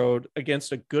on the road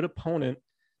against a good opponent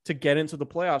to get into the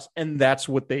playoffs. And that's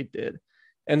what they did.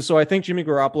 And so I think Jimmy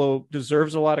Garoppolo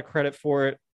deserves a lot of credit for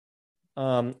it.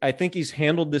 I think he's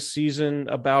handled this season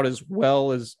about as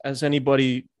well as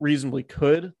anybody reasonably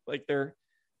could. Like,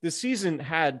 this season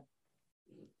could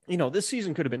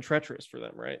have been treacherous for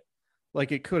them, right?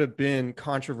 Like, it could have been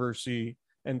controversy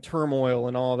and turmoil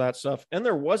and all that stuff. And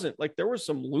there wasn't. Like, there was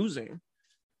some losing.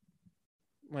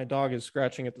 My dog is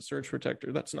scratching at the surge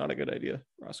protector. That's not a good idea,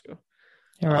 Roscoe.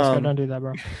 Yeah, Roscoe, don't do that,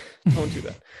 bro. Don't do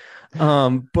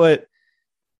that. But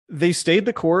they stayed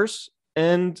the course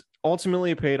and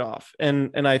ultimately it paid off.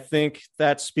 And I think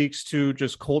that speaks to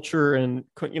just culture and,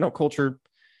 culture.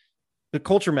 The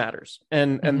culture matters.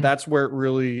 And that's where it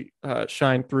really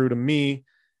shined through to me.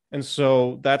 And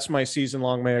so that's my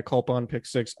season-long mea culpa on pick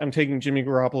 6. I'm taking Jimmy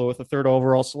Garoppolo with a 3rd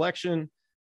overall selection.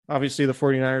 Obviously, the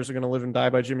 49ers are going to live and die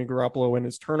by Jimmy Garoppolo and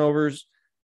his turnovers.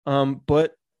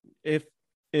 But if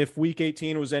week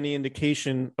 18 was any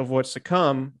indication of what's to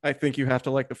come, I think you have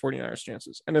to like the 49ers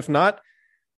chances. And if not,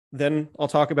 then I'll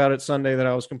talk about it Sunday that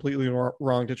I was completely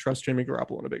wrong to trust Jimmy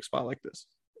Garoppolo in a big spot like this.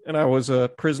 And I was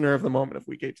a prisoner of the moment of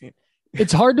week 18.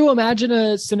 It's hard to imagine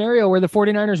a scenario where the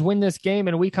 49ers win this game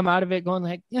and we come out of it going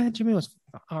like, yeah, Jimmy was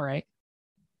all right.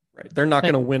 Right. They're not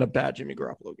going to win a bad Jimmy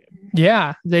Garoppolo game.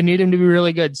 Yeah. They need him to be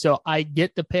really good. So I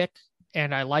get the pick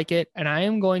and I like it. And I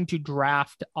am going to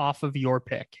draft off of your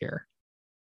pick here.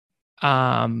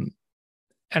 And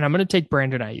I'm going to take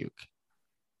Brandon Ayuk.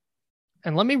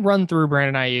 And let me run through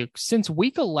Brandon Ayuk. Since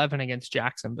week 11 against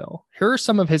Jacksonville, here are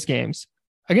some of his games.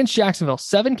 Against Jacksonville,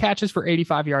 7 catches for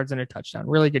 85 yards and a touchdown.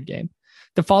 Really good game.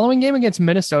 The following game against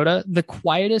Minnesota, the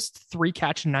quietest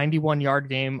 3-catch, 91-yard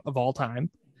game of all time.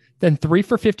 Then 3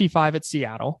 for 55 at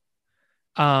Seattle.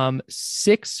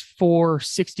 6 for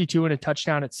 62 and a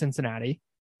touchdown at Cincinnati,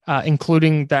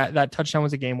 including that touchdown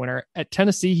was a game winner. At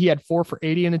Tennessee, he had 4 for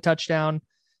 80 and a touchdown.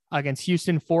 Against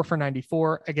Houston, 4 for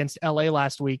 94. Against LA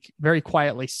last week, very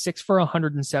quietly, 6 for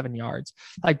 107 yards.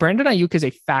 Like, Brandon Ayuk is a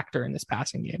factor in this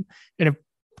passing game. And if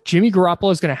Jimmy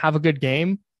Garoppolo is going to have a good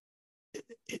game,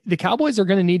 the Cowboys are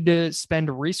going to need to spend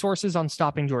resources on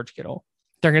stopping George Kittle.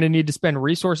 They're going to need to spend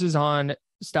resources on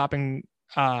stopping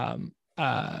Deebo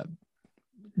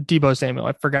Samuel.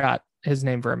 I forgot his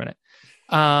name for a minute.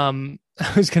 I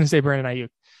was going to say Brandon Ayuk.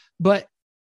 But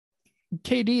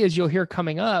KD, as you'll hear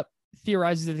coming up,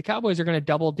 theorizes that the Cowboys are going to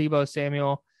double Deebo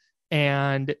Samuel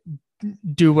and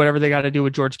do whatever they got to do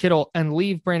with George Kittle and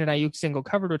leave Brandon Ayuk single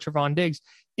covered with Trevon Diggs.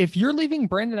 If you're leaving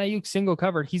Brandon Ayuk single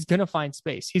covered, he's going to find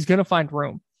space. He's going to find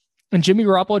room. And Jimmy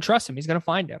Garoppolo trusts him. He's going to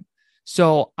find him.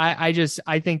 So I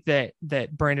think that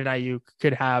Brandon Ayuk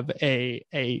could have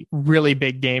a really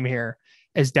big game here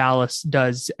as Dallas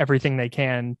does everything they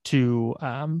can to,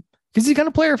 because he's the kind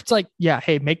of player, if it's like, yeah,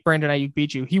 hey, make Brandon Ayuk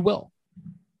beat you, he will.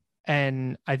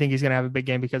 And I think he's going to have a big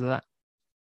game because of that.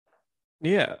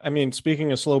 Yeah. I mean,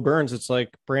 speaking of slow burns, it's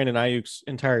like Brandon Ayuk's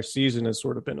entire season has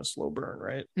sort of been a slow burn,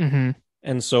 right? Mm-hmm.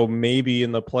 And so maybe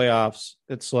in the playoffs,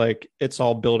 it's like, it's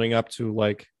all building up to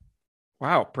like,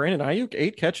 wow, Brandon Ayuk,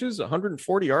 8 catches,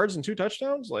 140 yards and 2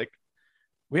 touchdowns. Like,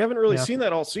 we haven't really seen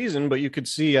that all season, but you could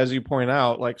see, as you point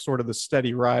out, like sort of the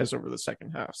steady rise over the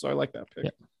second half. So I like that pick.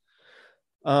 Yeah.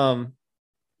 Wow.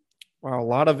 A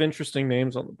lot of interesting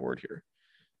names on the board here.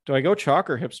 Do I go chalk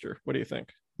or hipster? What do you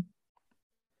think?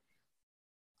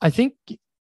 I think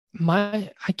I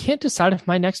can't decide if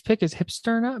my next pick is hipster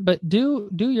or not, but do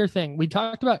your thing. We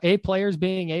talked about A players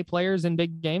being A players in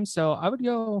big games, so I would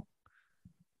go,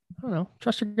 I don't know,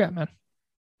 trust your gut, man.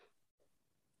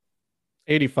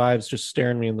 85 is just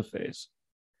staring me in the face.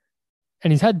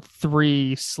 And he's had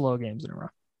 3 slow games in a row.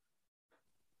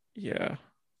 Yeah.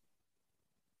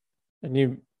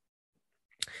 I'm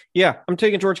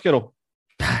taking George Kittle.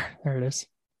 There it is.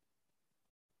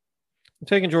 I'm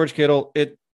taking George Kittle.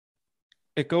 It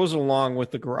goes along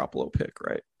with the Garoppolo pick,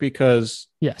 right? Because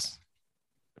yes,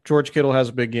 if George Kittle has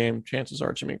a big game, chances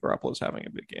are Jimmy Garoppolo is having a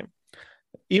big game.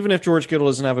 Even if George Kittle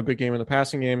doesn't have a big game in the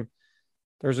passing game,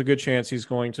 there's a good chance he's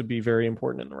going to be very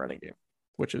important in the running game,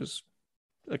 which is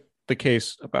the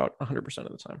case about 100%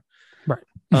 of the time.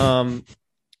 Right.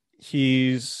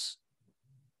 He's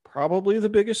probably the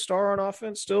biggest star on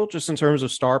offense still, just in terms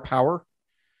of star power,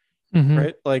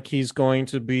 right? Like he's going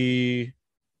to be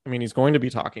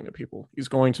talking to people. He's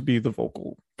going to be the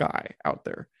vocal guy out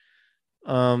there.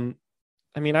 I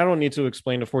don't need to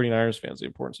explain to 49ers fans the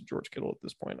importance of George Kittle at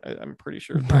this point. I'm pretty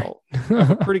sure they'll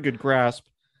have a pretty good grasp.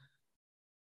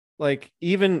 Like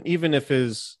even if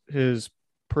his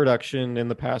production in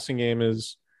the passing game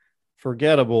is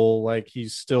forgettable, like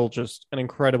he's still just an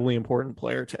incredibly important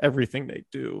player to everything they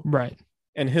do. Right.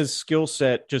 And his skill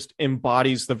set just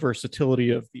embodies the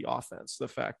versatility of the offense. The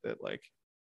fact that like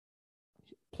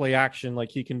play action,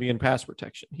 like he can be in pass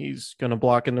protection. He's going to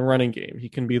block in the running game. He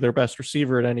can be their best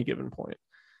receiver at any given point.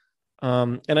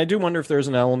 And I do wonder if there's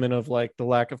an element of like the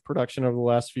lack of production over the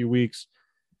last few weeks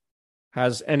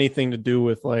has anything to do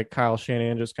with like Kyle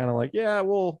Shanahan just kind of like, yeah,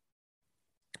 we'll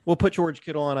put George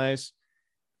Kittle on ice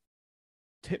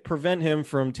to prevent him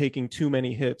from taking too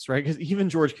many hits, right? Because even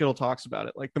George Kittle talks about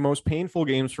it. Like the most painful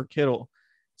games for Kittle,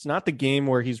 it's not the game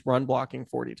where he's run blocking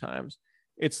 40 times.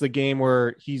 It's the game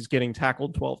where he's getting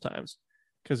tackled 12 times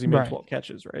because he made 12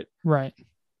 catches, right? Right.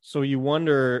 So you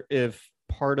wonder if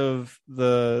part of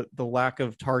the lack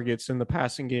of targets in the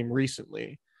passing game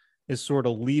recently is sort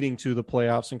of leading to the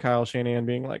playoffs and Kyle Shanahan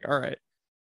being like, all right,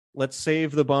 let's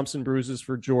save the bumps and bruises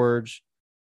for George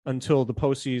until the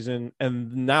postseason,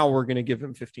 and now we're going to give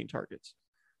him 15 targets.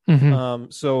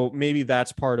 So maybe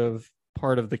that's part of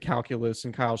the calculus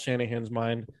in Kyle Shanahan's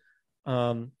mind.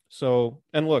 And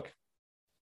look,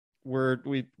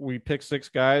 we picked 6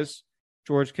 guys.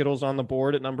 George Kittle's on the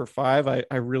board at number 5.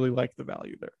 I really like the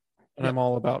value there, and I'm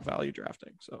all about value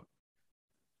drafting. So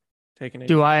taking it.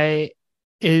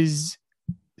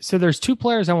 So there's 2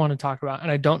 players I want to talk about, and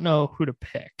I don't know who to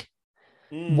pick.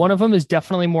 One of them is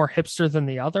definitely more hipster than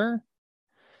the other,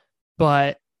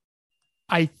 but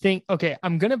I think, okay,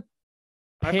 I've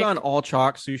gone all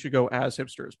chalk, so you should go as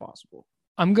hipster as possible.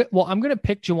 I'm going to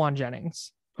pick Juwan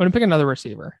Jennings. I'm going to pick another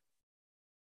receiver.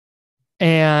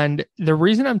 And the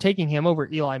reason I'm taking him over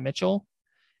Eli Mitchell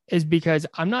is because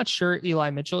I'm not sure Eli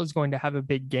Mitchell is going to have a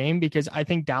big game, because I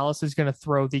think Dallas is going to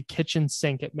throw the kitchen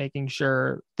sink at making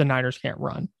sure the Niners can't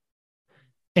run.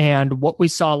 And what we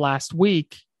saw last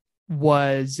week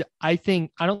was, I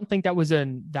don't think that was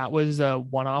a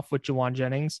one-off with Juwan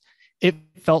Jennings. It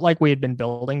felt like we had been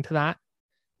building to that,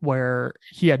 where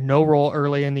he had no role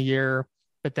early in the year,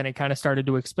 but then it kind of started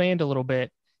to expand a little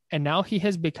bit. And now he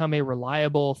has become a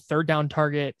reliable 3rd down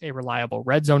target, a reliable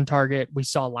red zone target. We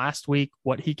saw last week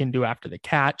what he can do after the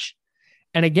catch.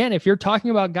 And again, if you're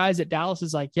talking about guys that Dallas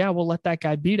is like, yeah, we'll let that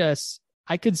guy beat us,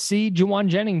 I could see Juwan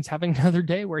Jennings having another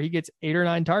day where he gets 8 or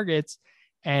 9 targets,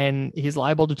 and he's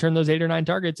liable to turn those 8 or 9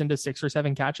 targets into 6 or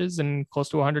 7 catches and close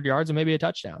to 100 yards and maybe a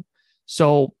touchdown.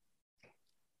 So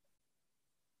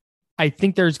I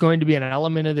think there's going to be an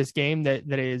element of this game that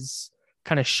is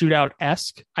kind of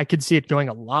shootout-esque. I could see it going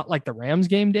a lot like the Rams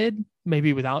game did,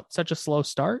 maybe without such a slow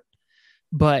start.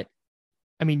 But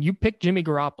I mean, you picked Jimmy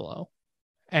Garoppolo,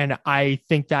 and I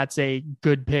think that's a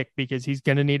good pick because he's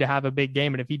going to need to have a big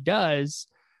game. And if he does,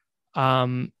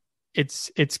 it's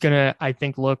going to, I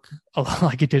think, look a lot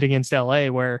like it did against LA,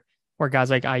 where guys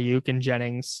like Ayuk and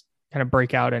Jennings kind of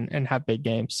break out and have big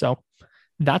games. So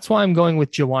that's why I'm going with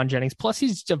Juwan Jennings. Plus,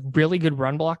 he's a really good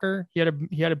run blocker. He had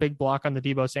a big block on the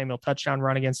Deebo Samuel touchdown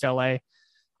run against LA.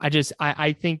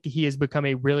 I think he has become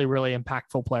a really, really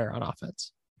impactful player on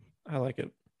offense. I like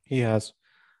it. He has.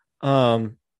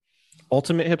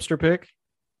 Ultimate hipster pick.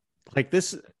 Like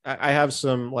this, I have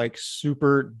some like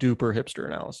super duper hipster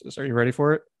analysis. Are you ready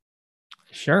for it?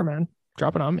 Sure, man.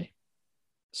 Drop it on me.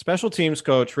 Special teams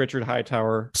coach Richard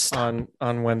Hightower on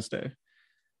Wednesday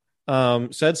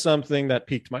said something that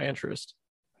piqued my interest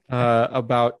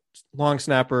about long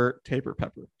snapper Tabor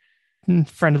Pepper.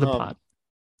 Friend of the pod.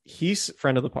 He's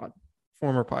friend of the pod,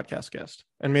 former podcast guest,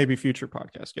 and maybe future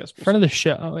podcast guest. Friend of the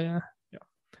show. Oh, yeah.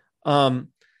 Yeah.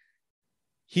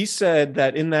 he said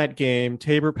that in that game,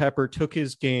 Tabor Pepper took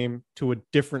his game to a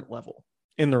different level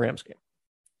in the Rams game.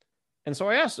 And so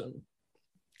I asked him,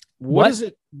 what does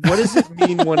it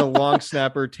mean when a long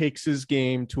snapper takes his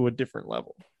game to a different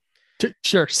level?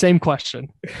 Sure. Same question.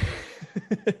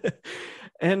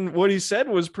 And what he said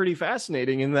was pretty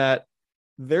fascinating in that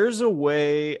there's a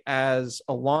way as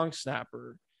a long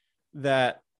snapper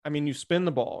that, I mean, you spin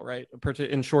the ball, right,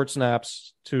 in short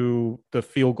snaps to the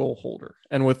field goal holder.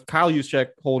 And with Kyle Juszczyk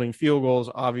holding field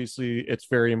goals, obviously it's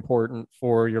very important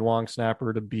for your long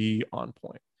snapper to be on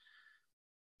point.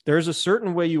 There's a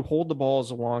certain way you hold the ball as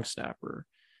a long snapper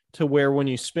to where when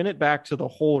you spin it back to the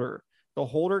holder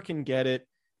can get it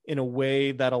in a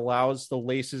way that allows the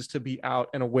laces to be out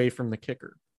and away from the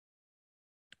kicker.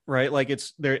 Right? Like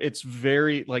it's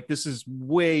very, like, this is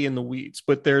way in the weeds,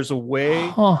 but there's a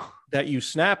way that you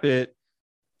snap it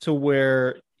to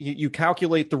where you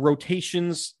calculate the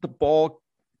rotations the ball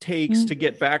takes to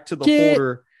get back to the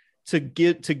holder to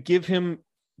give him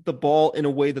the ball in a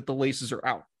way that the laces are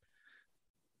out.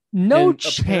 No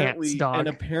chance, dog. And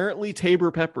apparently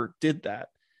Tabor Pepper did that.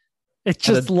 It's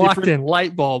just locked in,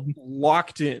 light bulb.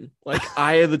 Locked in, like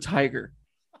eye of the tiger.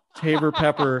 Tabor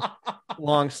Pepper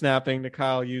long snapping to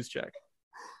Kyle Juszczyk.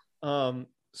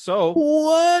 So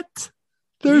what?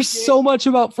 There's so much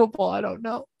about football I don't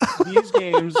know. These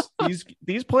games,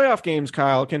 these playoff games,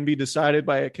 Kyle, can be decided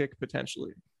by a kick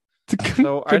potentially.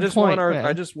 So I just want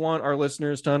our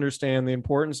listeners to understand the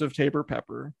importance of Tabor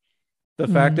Pepper, the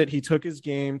fact that he took his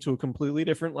game to a completely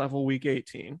different level week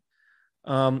 18,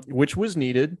 which was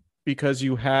needed because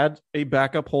you had a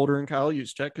backup holder in Kyle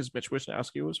Juszczyk because Mitch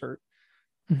Wisnowski was hurt.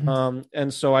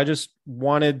 And so I just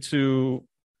wanted to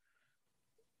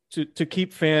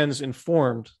keep fans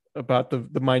informed about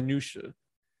the minutia,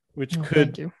 which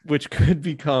could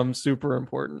become super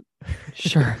important.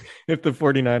 Sure. If the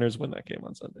 49ers win that game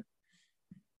on Sunday.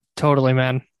 Totally,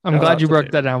 man. I'm glad you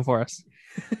broke that down for us.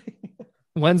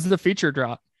 When's the feature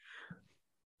drop?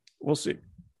 We'll see.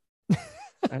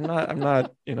 I'm not, I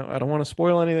don't want to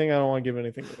spoil anything. I don't want to give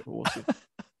anything away, but we'll see.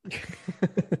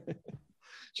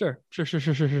 Sure.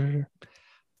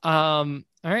 All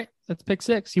right, let's pick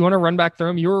six. You want to run back through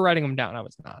them? You were writing them down. I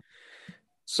was not.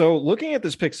 So looking at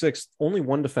this pick six, only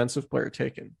one defensive player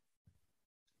taken.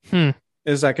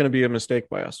 Is that going to be a mistake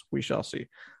by us? We shall see.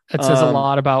 It says a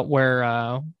lot about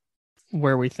where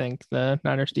we think the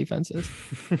Niners defense is.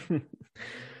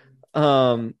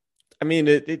 I mean,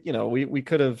 we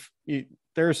could have.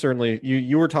 There's certainly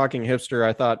you were talking hipster.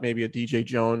 I thought maybe a DJ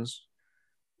Jones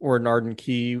or Narden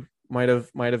Key might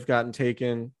have gotten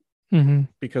taken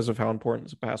because of how important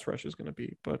the pass rush is going to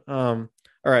be. But all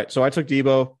right, so I took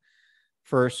Debo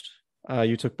first.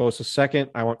 You took Bosa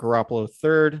second. I went Garoppolo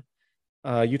third.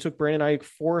 You took Brandon Ayuk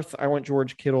fourth. I went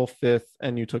George Kittle fifth,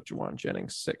 and you took Juwan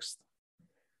Jennings sixth.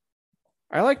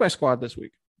 I like my squad this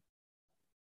week.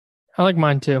 I like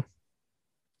mine too.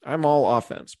 I'm all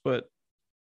offense, but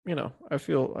I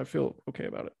feel okay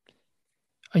about it.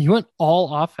 Oh, you went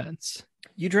all offense.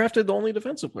 You drafted the only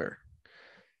defensive player.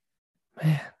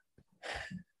 Man.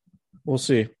 We'll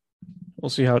see. We'll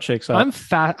see how it shakes out.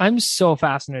 I'm so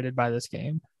fascinated by this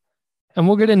game. And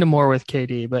we'll get into more with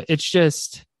KD, but it's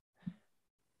just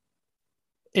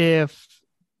if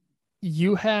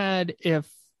you had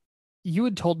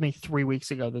told me 3 weeks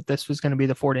ago that this was going to be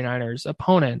the 49ers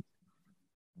opponent,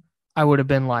 I would have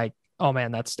been like, oh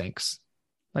man, that stinks.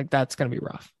 Like that's going to be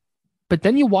rough. But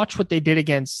then you watch what they did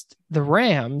against the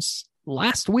Rams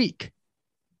last week.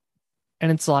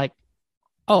 And it's like,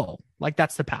 oh, like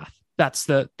that's the path. That's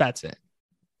it.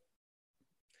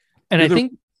 And I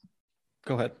think,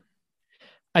 go ahead.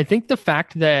 I think the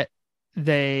fact that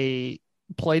they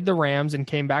played the Rams and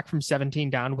came back from 17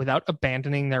 down without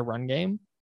abandoning their run game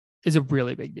is a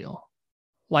really big deal.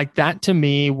 Like that to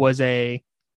me was a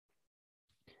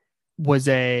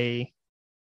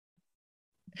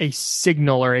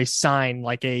signal or a sign,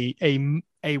 like a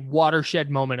watershed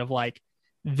moment of like,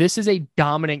 this is a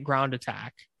dominant ground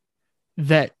attack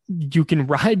that you can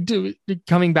ride to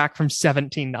coming back from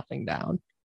 17-0 down.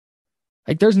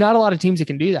 Like there's not a lot of teams that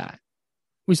can do that.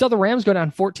 We saw the Rams go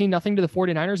down 14-0 to the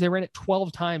 49ers. They ran it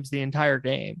 12 times the entire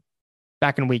game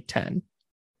back in week 10.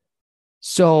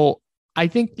 So I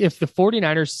think if the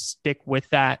 49ers stick with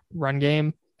that run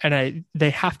game, and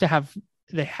this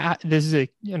is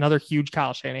another huge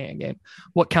Kyle Shanahan game.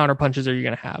 What counter punches are you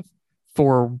going to have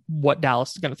for what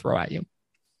Dallas is going to throw at you?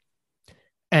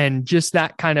 And just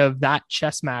that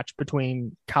chess match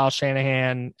between Kyle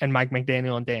Shanahan and Mike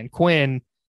McDaniel and Dan Quinn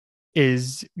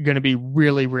is going to be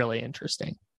really, really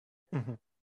interesting.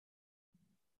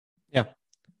 Yeah.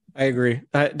 I agree.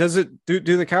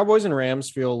 Do the Cowboys and Rams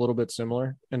feel a little bit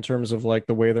similar in terms of like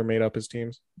the way they're made up as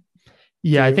teams?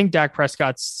 Yeah, I think Dak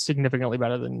Prescott's significantly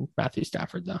better than Matthew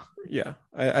Stafford, though. Yeah,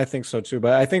 I think so too.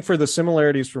 But I think for the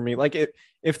similarities for me, like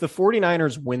if the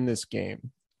 49ers win this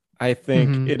game, I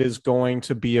think it is going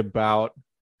to be about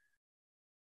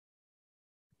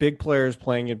big players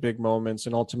playing at big moments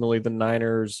and ultimately the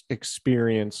Niners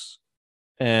experience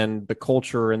and the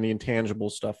culture and the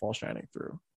intangible stuff all shining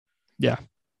through. Yeah.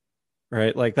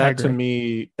 Right. Like that to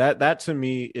me, that to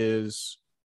me is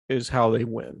how they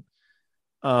win.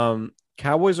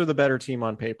 Cowboys are the better team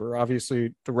on paper.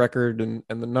 Obviously the record and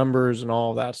the numbers and all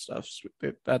of that stuff,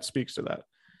 that speaks to that.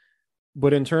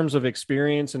 But in terms of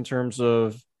experience, in terms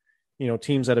of,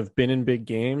 teams that have been in big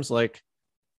games, like,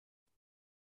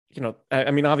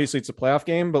 I mean, obviously it's a playoff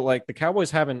game, but like the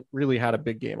Cowboys haven't really had a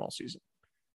big game all season.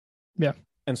 Yeah.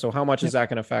 And so how much is that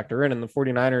going to factor in? And the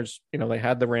 49ers, they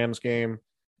had the Rams game.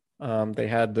 They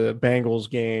had the Bengals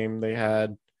game. They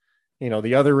had,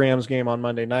 the other Rams game on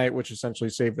Monday night, which essentially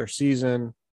saved their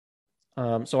season.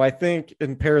 So I think,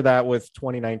 and pair that with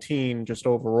 2019, just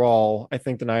overall, I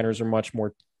think the Niners are much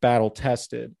more battle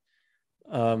tested.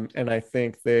 And I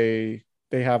think they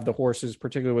have the horses,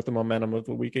 particularly with the momentum of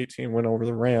the Week 18 win over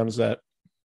the Rams, that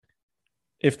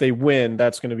if they win,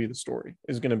 that's going to be the story.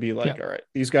 Is going to be like, all right,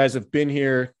 these guys have been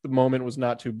here. The moment was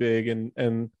not too big,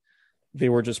 and they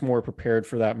were just more prepared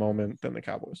for that moment than the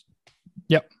Cowboys.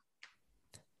 Yep.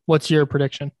 What's your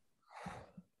prediction?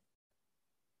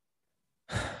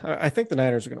 I think the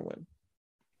Niners are going to win.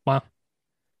 Wow.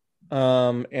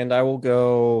 And I'll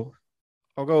go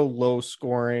low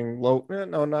scoring,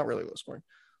 no, not really low scoring.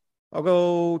 I'll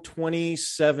go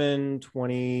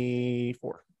 27-24.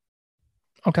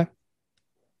 Okay.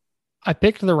 I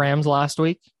picked the Rams last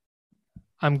week.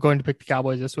 I'm going to pick the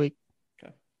Cowboys this week.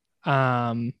 Okay.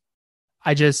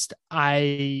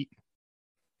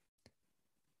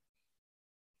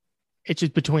 It's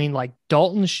just between like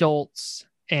Dalton Schultz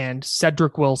and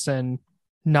Cedric Wilson,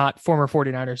 not former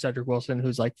 49er Cedric Wilson,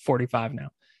 who's like 45 now.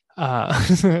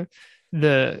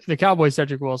 The Cowboys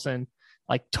Cedric Wilson,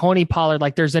 like Tony Pollard,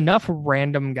 like there's enough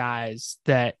random guys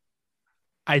that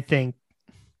I think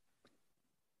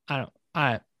can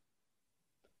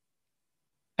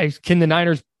the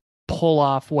Niners pull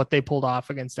off what they pulled off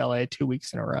against LA 2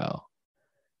 weeks in a row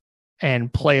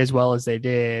and play as well as they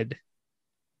did?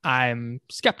 I'm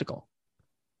skeptical.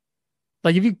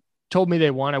 Like if you told me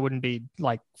they won, I wouldn't be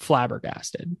like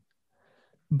flabbergasted,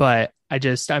 but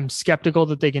I'm skeptical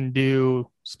that they can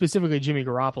do, specifically Jimmy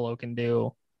Garoppolo can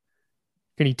do.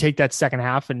 Can he take that second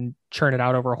half and churn it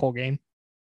out over a whole game?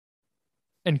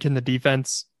 And can the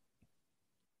defense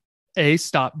A,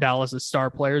 stop Dallas's star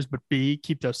players, but B,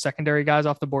 keep those secondary guys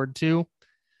off the board too?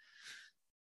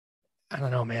 I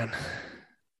don't know, man.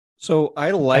 So I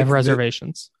have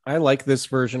reservations. I like this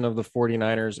version of the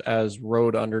 49ers as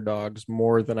road underdogs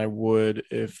more than I would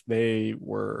if they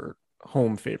were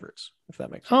home favorites, if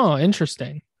that makes sense. Oh,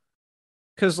 interesting.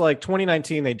 Because like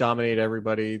 2019, they dominated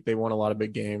everybody. They won a lot of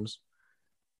big games.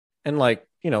 And like,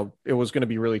 it was going to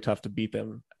be really tough to beat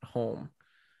them at home.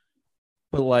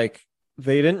 But like,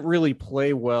 they didn't really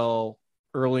play well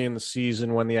early in the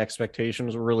season when the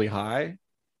expectations were really high.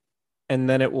 And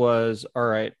then it was, all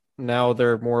right, now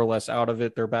they're more or less out of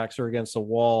it. Their backs are against the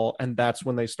wall. And that's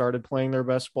when they started playing their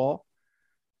best ball.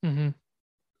 Mm-hmm.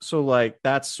 So like,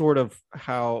 that's sort of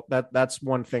how that's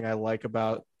one thing I like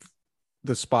about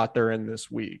the spot they're in this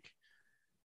week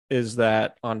is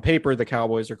that on paper, the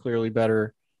Cowboys are clearly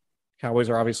better. Cowboys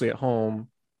are obviously at home.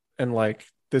 And like,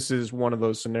 this is one of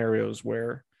those scenarios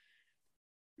where,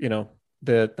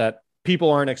 that people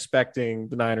aren't expecting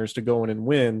the Niners to go in and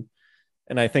win.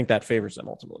 And I think that favors them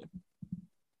ultimately.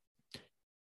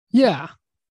 Yeah.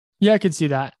 Yeah, I could see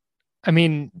that. I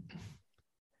mean,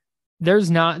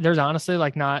 there's honestly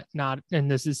like not,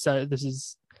 and this is,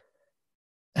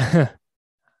 I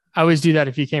always do that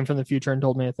if you came from the future and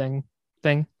told me a thing.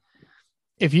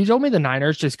 If you told me the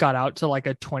Niners just got out to like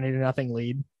a 20-0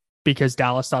 lead because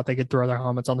Dallas thought they could throw their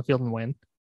helmets on the field and win,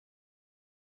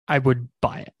 I would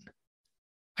buy it.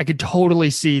 I could totally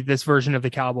see this version of the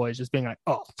Cowboys just being like,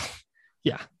 oh,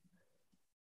 yeah.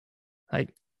 Like,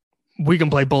 we can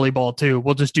play bully ball too.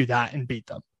 We'll just do that and beat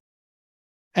them.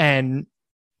 And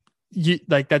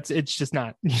it's just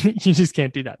not, you just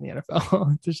can't do that in the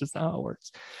NFL. It's just not how it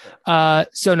works.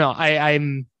 So no, I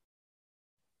don't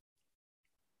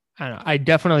know. I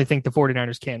definitely think the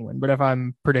 49ers can win, but if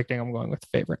I'm predicting, I'm going with the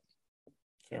favorite.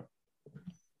 Sure.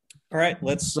 All right,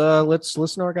 let's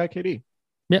listen to our guy KD.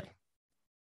 Yeah.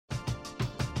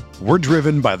 We're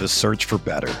driven by the search for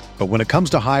better. But when it comes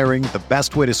to hiring, the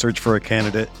best way to search for a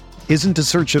candidate isn't to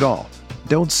search at all.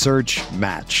 Don't search,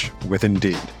 match with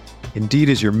Indeed. Indeed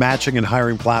is your matching and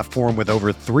hiring platform with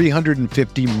over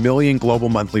 350 million global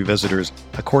monthly visitors,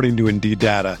 according to Indeed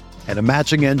data, and a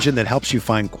matching engine that helps you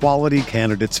find quality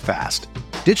candidates fast.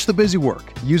 Ditch the busy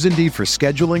work. Use Indeed for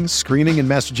scheduling, screening, and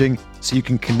messaging so you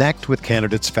can connect with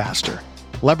candidates faster.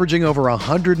 Leveraging over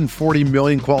 140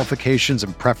 million qualifications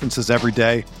and preferences every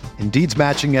day, Indeed's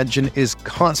matching engine is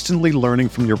constantly learning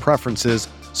from your preferences,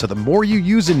 so the more you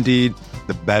use Indeed,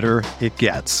 the better it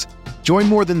gets. Join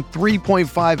more than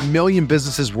 3.5 million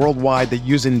businesses worldwide that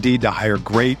use Indeed to hire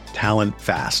great talent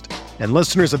fast. And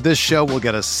listeners of this show will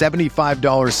get a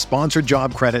 $75 sponsored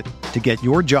job credit to get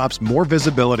your jobs more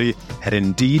visibility at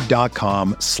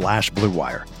Indeed.com/Blue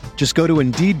Wire. Just go to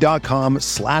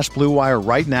Indeed.com/Blue Wire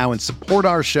right now and support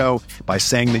our show by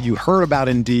saying that you heard about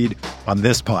Indeed on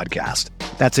this podcast.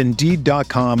 That's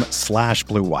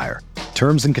Indeed.com/Blue Wire.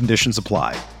 Terms and conditions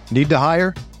apply. Need to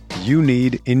hire? You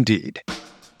need Indeed.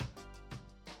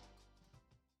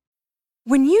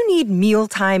 When you need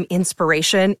mealtime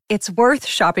inspiration, it's worth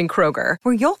shopping Kroger,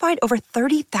 where you'll find over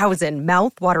 30,000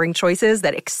 mouth-watering choices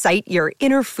that excite your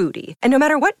inner foodie. And no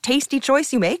matter what tasty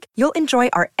choice you make, you'll enjoy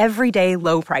our everyday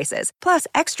low prices, plus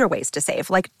extra ways to save,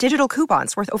 like digital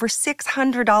coupons worth over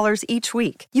 $600 each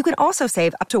week. You can also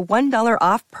save up to $1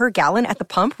 off per gallon at the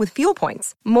pump with fuel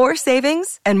points. More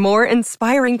savings and more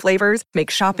inspiring flavors make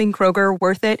shopping Kroger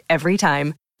worth it every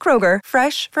time. Kroger,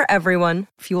 fresh for everyone.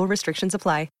 Fuel restrictions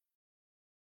apply.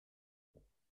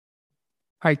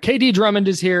 All right, KD Drummond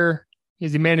is here.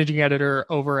 He's the managing editor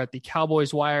over at the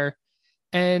Cowboys Wire.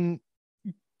 And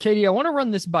KD, I want to run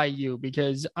this by you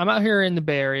because I'm out here in the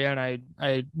Bay Area and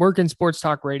I work in sports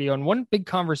talk radio. And one big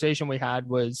conversation we had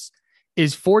was,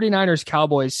 is 49ers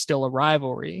Cowboys still a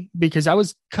rivalry? Because I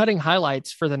was cutting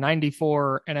highlights for the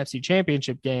 94 NFC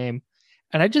Championship game,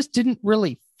 and I just didn't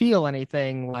really feel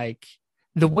anything like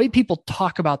the way people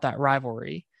talk about that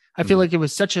rivalry. I feel like it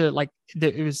was such a, like,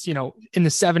 it was, you know, in the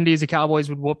 70s, the Cowboys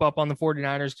would whoop up on the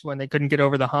 49ers when they couldn't get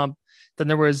over the hump. Then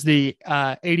there was the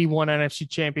 81 NFC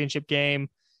Championship game.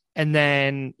 And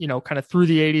then, you know, kind of through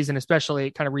the 80s, and especially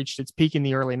it kind of reached its peak in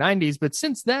the early 90s. But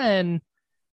since then,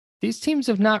 these teams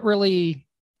have not really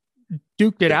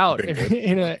duked it out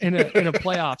in a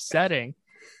playoff setting.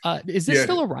 Is this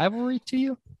still a rivalry to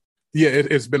you? Yeah,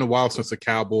 it's been a while since the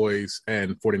Cowboys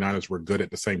and 49ers were good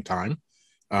at the same time.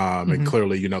 And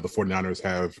clearly, you know, the 49ers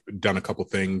have done a couple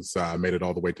things, made it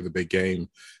all the way to the big game.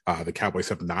 The Cowboys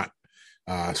have not.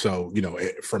 So, you know,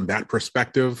 from that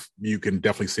perspective, you can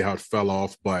definitely see how it fell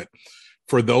off. But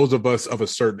for those of us of a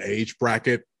certain age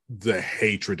bracket, the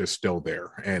hatred is still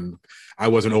there. And I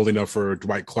wasn't old enough for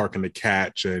Dwight Clark and the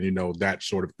Catch and, you know, that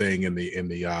sort of thing in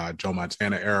the Joe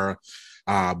Montana era.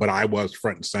 But I was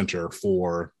front and center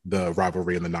for the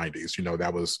rivalry in the 90s. You know,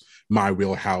 that was my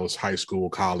wheelhouse, high school,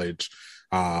 college.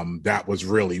 That was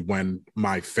really when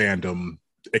my fandom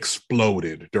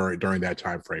exploded during that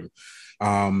time frame.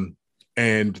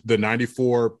 And the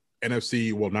 95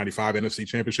 NFC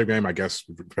Championship game, I guess,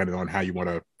 depending on how you want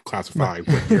to classify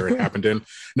what year it happened in,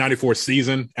 94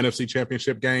 season NFC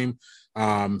Championship game,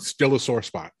 still a sore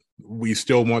spot. We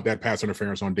still want that pass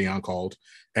interference on Deion called,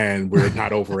 and we're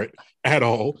not over it at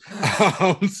all.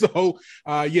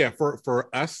 For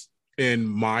us in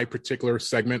my particular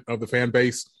segment of the fan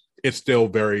base, it's still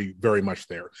very, very much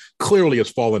there. Clearly it's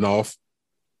fallen off,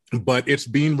 but it's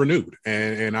being renewed.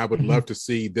 And I would love to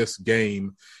see this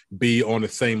game be on the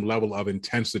same level of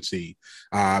intensity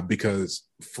because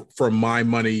for my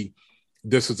money,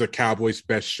 this is a Cowboys'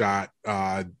 best shot,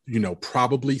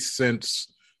 probably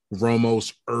since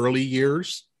Romo's early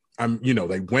years. They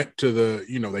went to the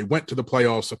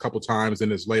playoffs a couple times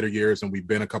in his later years, and we've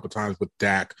been a couple times with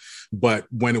Dak. But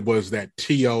when it was that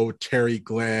T.O. Terry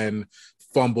Glenn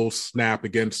fumble snap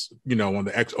against, on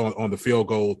the field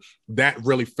goal, that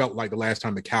really felt like the last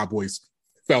time the Cowboys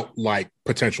felt like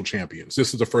potential champions.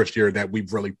 This is the first year that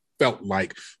we've really felt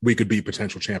like we could be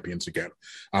potential champions again.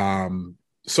 And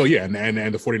the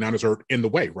 49ers are in the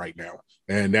way right now.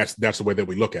 And that's the way that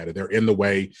we look at it. They're in the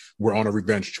way. We're on a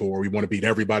revenge tour. We want to beat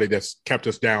everybody that's kept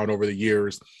us down over the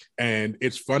years. And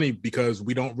it's funny because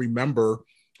we don't remember,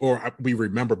 or we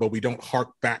remember, but we don't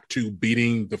hark back to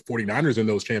beating the 49ers in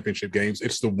those championship games.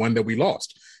 It's the one that we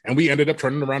lost. And we ended up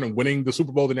turning around and winning the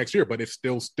Super Bowl the next year, but it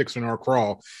still sticks in our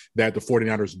craw that the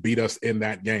 49ers beat us in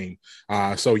that game.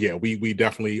 We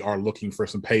definitely are looking for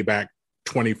some payback.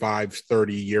 25,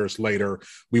 30 years later,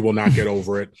 we will not get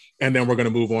over it. And then we're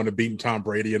going to move on to beating Tom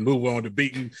Brady and move on to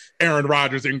beating Aaron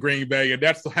Rodgers in Green Bay. And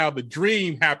that's how the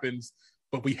dream happens.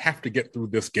 But we have to get through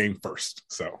this game first.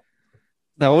 So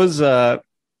that was,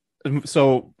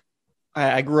 so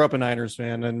I grew up a Niners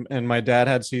fan, and my dad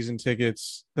had season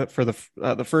tickets. That for the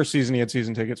first season he had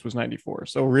season tickets was 94.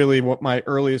 So really, what my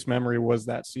earliest memory was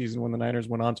that season when the Niners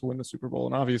went on to win the Super Bowl.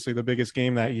 And obviously, the biggest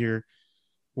game that year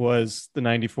was the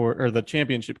 94 or the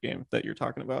championship game that you're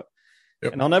talking about.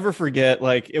 Yep. And I'll never forget,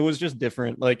 like, it was just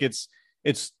different. Like it's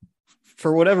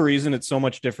for whatever reason, it's so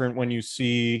much different when you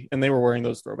see, and they were wearing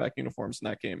those throwback uniforms in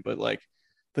that game, but like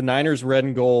the Niners red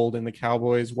and gold and the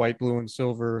Cowboys white, blue, and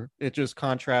silver, it just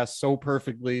contrasts so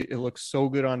perfectly. It looks so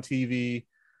good on TV.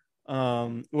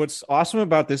 What's awesome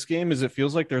about this game is it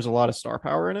feels like there's a lot of star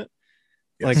power in it.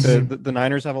 Like the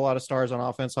Niners have a lot of stars on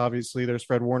offense. Obviously, there's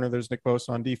Fred Warner, there's Nick Bosa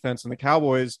on defense, and the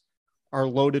Cowboys are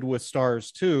loaded with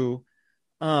stars too.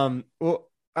 Well,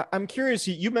 I'm curious.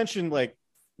 You mentioned like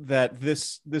that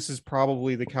this is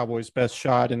probably the Cowboys' best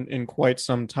shot in quite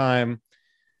some time.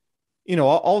 You know,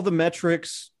 all the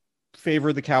metrics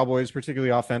favor the Cowboys,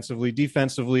 particularly offensively.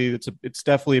 Defensively, it's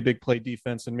definitely a big play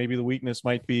defense, and maybe the weakness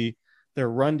might be their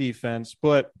run defense,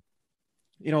 but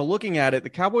you know, looking at it, the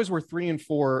Cowboys were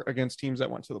 3-4 against teams that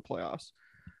went to the playoffs.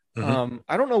 Mm-hmm.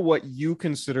 I don't know what you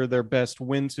consider their best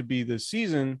win to be this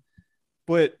season,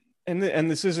 but and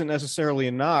this isn't necessarily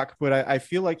a knock, but I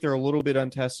feel like they're a little bit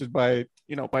untested by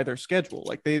their schedule.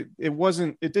 Like it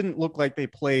didn't look like they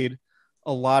played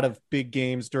a lot of big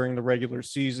games during the regular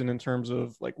season in terms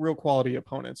of like real quality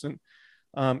opponents. And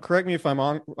correct me if I'm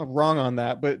wrong on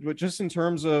that, but just in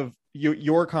terms of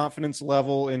your confidence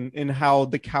level in how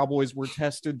the Cowboys were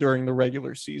tested during the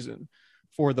regular season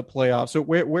for the playoffs. So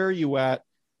where are you at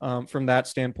from that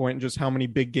standpoint, and just how many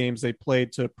big games they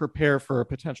played to prepare for a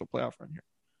potential playoff run here?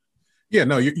 Yeah,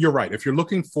 no, you're right. If you're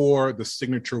looking for the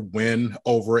signature win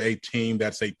over a team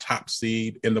that's a top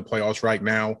seed in the playoffs right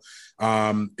now,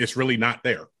 it's really not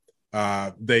there.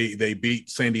 They beat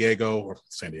San Diego.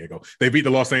 They beat the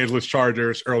Los Angeles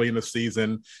Chargers early in the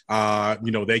season.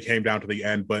 They came down to the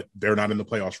end, but they're not in the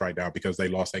playoffs right now because they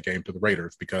lost that game to the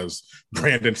Raiders because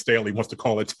Brandon Staley wants to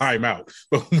call a timeout,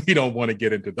 but we don't want to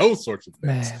get into those sorts of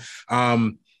things.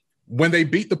 When they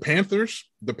beat the Panthers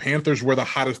were the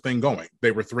hottest thing going.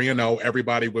 They were 3-0.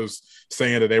 Everybody was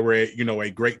saying that they were a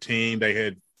great team. They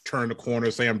had turned the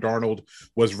corner. Sam Darnold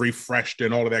was refreshed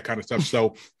and all of that kind of stuff.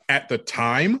 So at the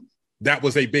time, that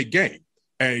was a big game.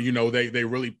 And, they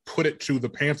really put it to the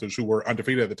Panthers, who were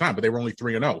undefeated at the time, but they were only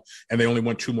 3-0. And they only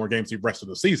won 2 more games the rest of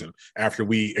the season after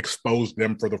we exposed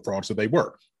them for the frauds that they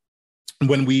were.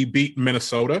 When we beat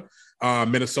Minnesota,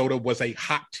 Minnesota was a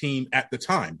hot team at the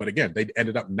time, but again, they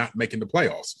ended up not making the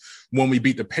playoffs. When we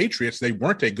beat the Patriots, they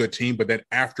weren't a good team, but then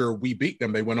after we beat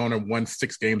them, they went on and won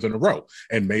 6 games in a row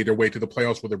and made their way to the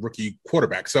playoffs with a rookie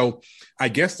quarterback. So I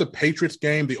guess the Patriots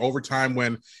game, the overtime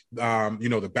when,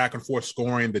 the back and forth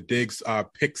scoring, the Diggs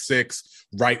pick 6,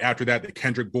 right after that, the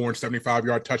Kendrick Bourne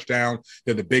 75-yard touchdown,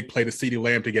 then the big play to CeeDee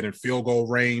Lamb to get in field goal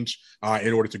range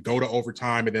in order to go to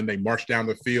overtime. And then they marched down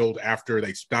the field after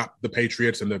they stopped the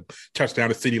Patriots and the touchdown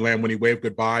to CeeDee Lamb when he waved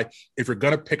goodbye. If you're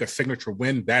going to pick a signature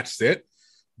win, that's it.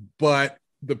 But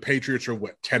the Patriots are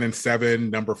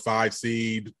 10-7, number 5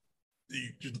 seed,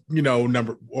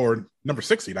 number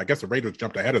 6 seed. I guess the Raiders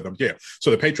jumped ahead of them. Yeah.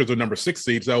 So the Patriots are number 6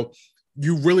 seed. So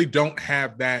you really don't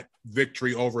have that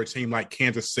victory over a team like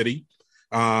Kansas City,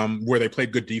 where they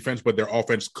played good defense, but their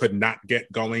offense could not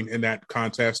get going in that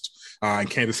contest. And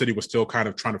Kansas City was still kind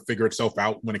of trying to figure itself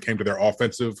out when it came to their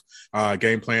offensive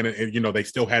game plan. And they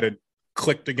still hadn't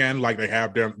clicked again like they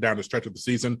have down the stretch of the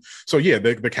season. So yeah,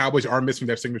 the Cowboys are missing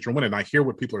that signature win. And I hear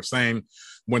what people are saying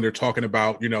when they're talking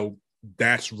about,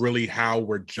 that's really how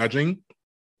we're judging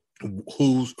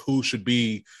who should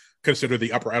be considered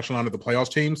the upper echelon of the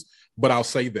playoffs teams. But I'll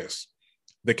say this.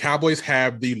 The Cowboys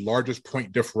have the largest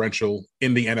point differential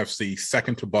in the NFC,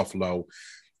 second to Buffalo.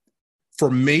 For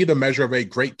me, the measure of a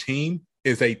great team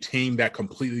is a team that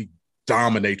completely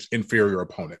dominates inferior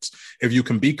opponents. If you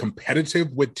can be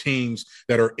competitive with teams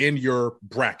that are in your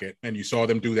bracket, and you saw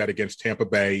them do that against Tampa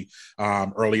Bay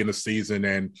early in the season,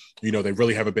 and, they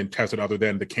really haven't been tested other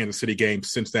than the Kansas City game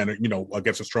since then,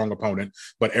 against a strong opponent.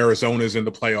 But Arizona's in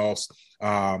the playoffs,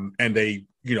 and they,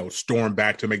 stormed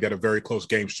back to make that a very close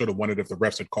game. Should have won it if the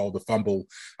refs had called the fumble,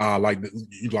 like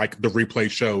the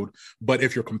replay showed. But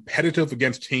if you're competitive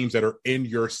against teams that are in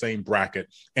your same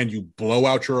bracket and you blow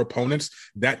out your opponents,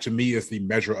 that to me is the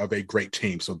measure of a great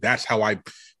team. So that's how I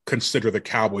consider the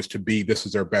Cowboys to be this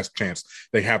is their best chance.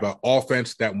 They have an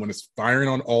offense that when it's firing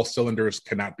on all cylinders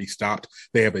cannot be stopped.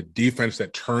 They have a defense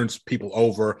that turns people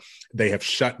over. They have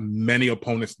shut many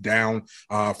opponents down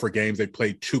for games. They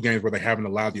played 2 games where they haven't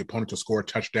allowed the opponent to score a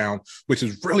touchdown, which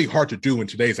is really hard to do in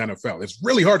today's NFL. It's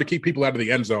really hard to keep people out of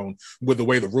the end zone with the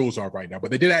way the rules are right now,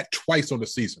 but they did that twice on the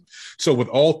season. So with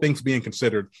all things being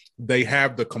considered, they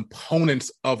have the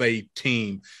components of a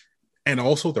team, and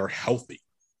also they're healthy,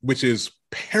 which is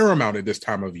paramount at this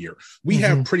time of year. We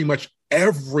have pretty much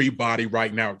everybody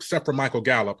right now except for Michael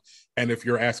Gallup. And if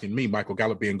you're asking me, Michael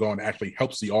Gallup being gone actually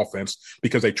helps the offense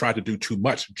because they tried to do too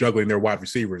much juggling their wide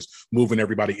receivers, moving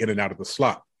everybody in and out of the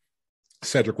slot.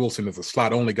 Cedric Wilson is a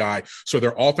slot only guy. So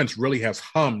their offense really has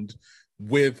hummed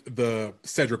with the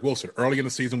Cedric Wilson early in the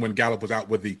season when Gallup was out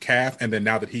with the calf. And then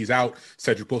now that he's out,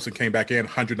 Cedric Wilson came back in,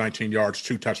 119 yards,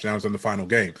 2 touchdowns in the final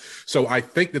game. So I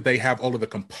think that they have all of the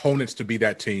components to be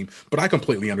that team, but I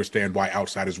completely understand why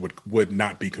outsiders would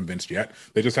not be convinced yet.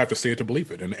 They just have to see it to believe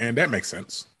it. And that makes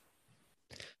sense.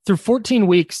 Through 14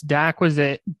 weeks, Dak was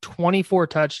at 24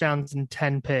 touchdowns and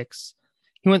 10 picks.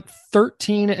 He went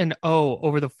 13-0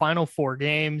 over the final 4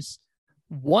 games.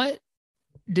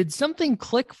 Did something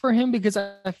click for him? Because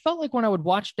I felt like when I would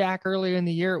watch Dak earlier in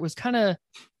the year, it was kind of,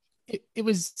 he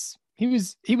was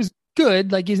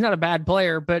good. Like, he's not a bad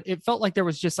player, but it felt like there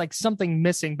was just like something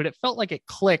missing, but it felt like it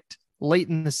clicked late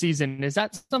in the season. Is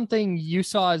that something you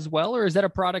saw as well? Or is that a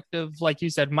product of, like you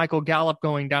said, Michael Gallup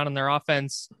going down in their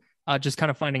offense, just kind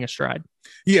of finding a stride?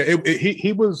 Yeah,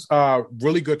 he was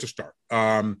really good to start.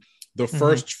 The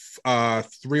first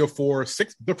 3 or 4,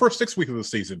 6, the first 6 weeks of the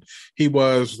season, he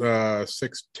was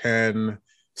 16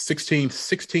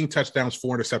 touchdowns,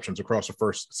 4 interceptions across the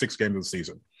first 6 games of the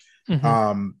season.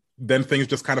 Then things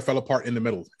just kind of fell apart in the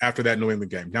middle after that New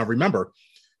England game. Now, remember,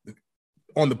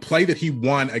 on the play that he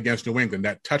won against New England,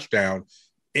 that touchdown,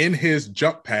 in his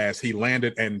jump pass, he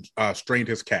landed and strained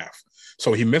his calf.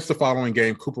 So he missed the following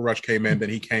game. Cooper Rush came in, then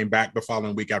he came back the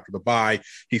following week after the bye.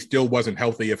 He still wasn't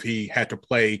healthy. If he had to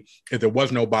play, if there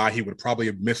was no bye, he would probably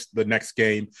have missed the next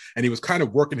game. And he was kind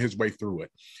of working his way through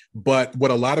it. But what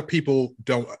a lot of people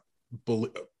don't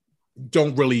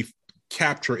really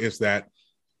capture is that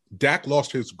Dak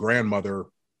lost his grandmother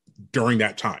during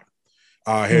that time.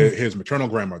 His maternal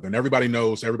grandmother, and everybody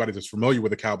that's familiar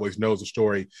with the Cowboys knows the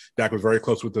story. Dak was very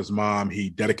close with his mom. He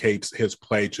dedicates his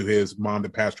play to his mom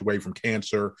that passed away from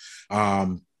cancer.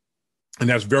 And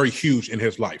that's very huge in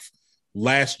his life.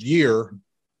 Last year,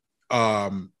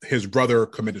 his brother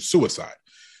committed suicide.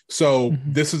 So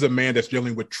this is a man that's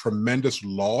dealing with tremendous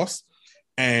loss.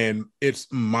 And it's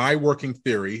my working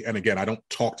theory. And again, I don't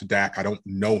talk to Dak. I don't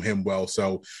know him well.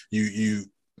 So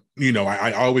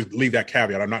I always leave that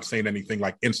caveat. I'm not saying anything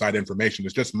like inside information.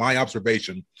 It's just my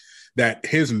observation that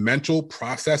his mental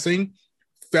processing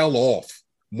fell off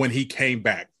when he came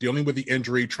back, dealing with the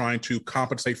injury, trying to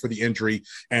compensate for the injury.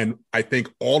 And I think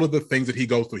all of the things that he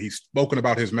goes through, he's spoken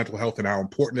about his mental health and how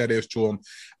important that is to him.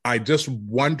 I just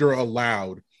wonder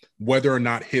aloud whether or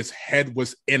not his head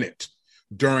was in it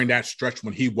during that stretch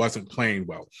when he wasn't playing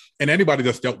well. And anybody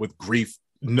that's dealt with grief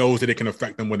knows that it can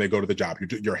affect them when they go to the job.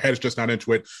 Your head's just not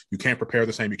into it. You can't prepare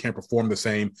the same. You can't perform the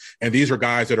same. And these are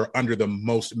guys that are under the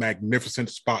most magnificent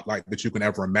spotlight that you can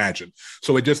ever imagine.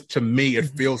 So it just, to me, it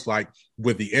feels like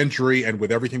with the injury and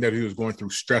with everything that he was going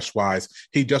through stress-wise,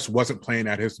 he just wasn't playing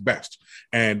at his best.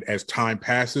 And as time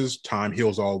passes, time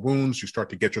heals all wounds. You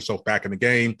start to get yourself back in the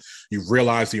game. You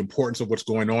realize the importance of what's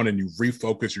going on and you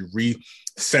refocus, you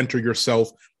recenter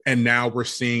yourself. And now we're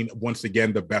seeing, once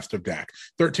again, the best of Dak.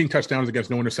 13 touchdowns against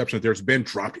no interceptions. There's been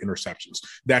dropped interceptions.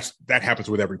 That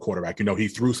happens with every quarterback. He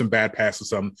threw some bad passes,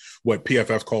 some what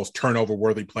PFF calls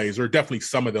turnover-worthy plays. There are definitely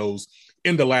some of those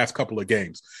in the last couple of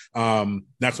games.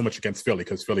 Not so much against Philly,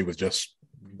 because Philly was just,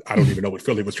 I don't even know what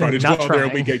Philly was trying to do out there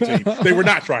in Week 18. They were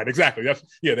not trying. Exactly.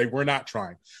 They were not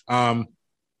trying.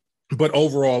 But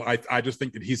overall, I just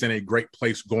think that he's in a great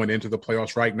place going into the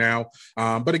playoffs right now.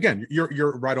 But again,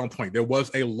 you're right on point. There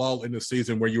was a lull in the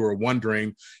season where you were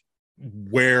wondering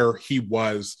where he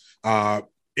was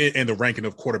in the ranking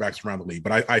of quarterbacks around the league.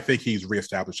 But I think he's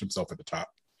reestablished himself at the top,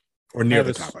 or near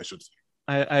the top, I should say.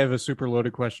 I have a super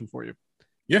loaded question for you.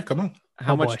 Yeah, come on.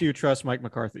 How much do you trust Mike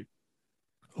McCarthy?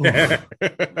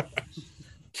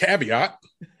 Caveat.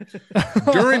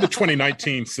 During the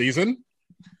 2019 season,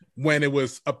 when it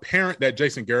was apparent that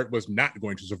Jason Garrett was not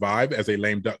going to survive as a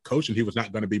lame duck coach and he was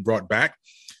not going to be brought back,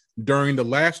 during the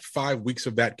last 5 weeks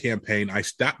of that campaign, I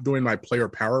stopped doing my player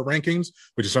power rankings,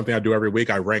 which is something I do every week.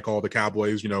 I rank all the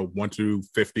Cowboys, 1 to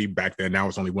 50 back then. Now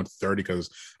it's only 1 to 30 because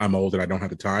I'm old and I don't have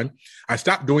the time. I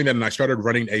stopped doing that and I started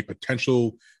running a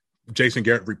potential Jason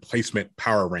Garrett replacement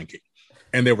power ranking.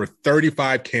 And there were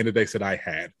 35 candidates that I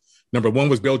had. Number one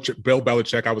was Bill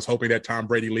Belichick. I was hoping that Tom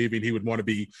Brady leaving, he would want to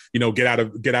be, get out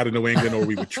of New England, or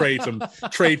we would trade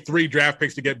 3 draft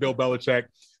picks to get Bill Belichick.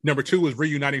 Number 2 was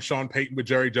reuniting Sean Payton with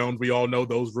Jerry Jones. We all know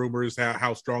those rumors,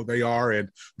 how strong they are, and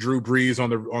Drew Brees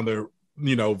on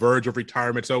the verge of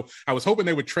retirement. So I was hoping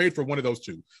they would trade for one of those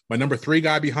 2. My number 3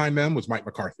 guy behind them was Mike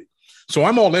McCarthy. So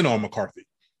I'm all in on McCarthy.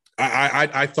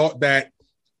 I thought that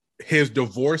his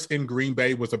divorce in Green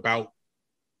Bay was about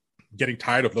getting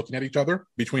tired of looking at each other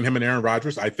between him and Aaron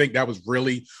Rodgers. I think that was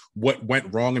really what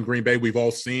went wrong in Green Bay. We've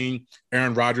all seen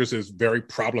Aaron Rodgers is very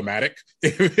problematic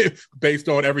based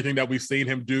on everything that we've seen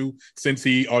him do since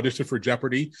he auditioned for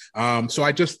Jeopardy. So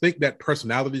I just think that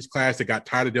personalities clash, they got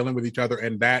tired of dealing with each other,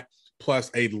 and that plus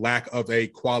a lack of a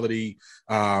quality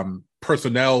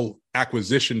personnel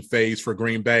acquisition phase for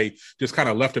Green Bay just kind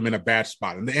of left him in a bad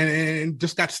spot and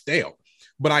just got stale.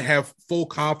 But I have full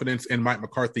confidence in Mike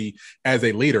McCarthy as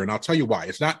a leader. And I'll tell you why.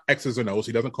 It's not X's and O's.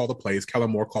 He doesn't call the plays.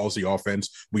 Kellen Moore calls the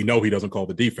offense. We know he doesn't call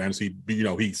the defense.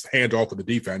 He's hands off with the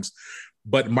defense.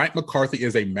 But Mike McCarthy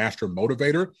is a master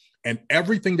motivator. And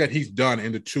everything that he's done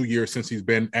in the 2 years since he's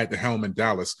been at the helm in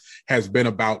Dallas has been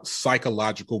about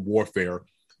psychological warfare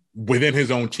within his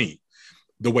own team.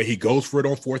 The way he goes for it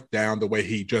on 4th down, the way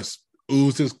he just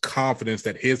oozes confidence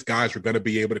that his guys are going to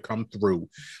be able to come through.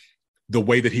 The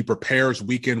way that he prepares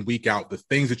week in, week out, the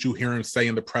things that you hear him say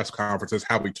in the press conferences,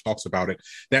 how he talks about it,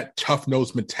 that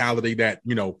tough-nosed mentality, that,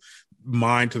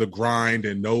 mind to the grind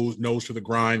and nose to the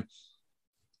grind.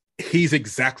 He's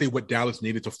exactly what Dallas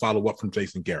needed to follow up from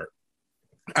Jason Garrett.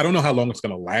 I don't know how long it's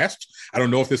going to last. I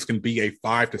don't know if this can be a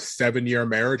 5 to 7 year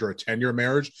marriage or a 10-year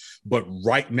marriage, but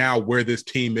right now where this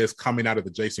team is coming out of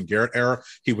the Jason Garrett era,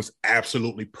 he was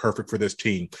absolutely perfect for this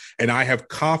team. And I have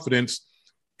confidence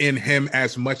in him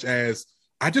as much as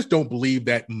I just don't believe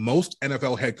that most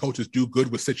NFL head coaches do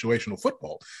good with situational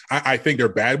football. I think they're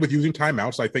bad with using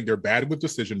timeouts. I think they're bad with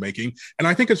decision-making. And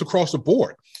I think it's across the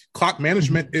board. Clock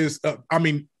management is,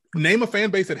 name a fan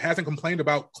base that hasn't complained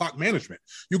about clock management.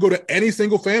 You go to any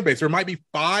single fan base, there might be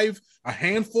a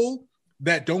handful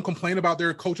that don't complain about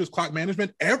their coach's clock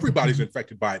management. Everybody's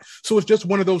infected by it. So it's just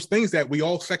one of those things that we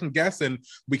all second guess and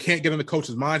we can't get in the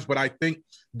coach's minds. But I think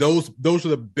those are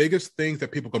the biggest things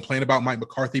that people complain about Mike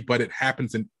McCarthy, but it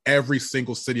happens in every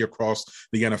single city across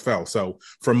the NFL. So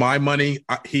for my money,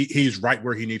 he's right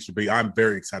where he needs to be. I'm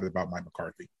very excited about Mike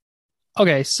McCarthy.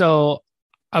 Okay, so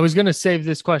I was going to save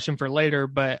this question for later,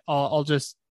 but I'll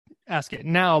just ask it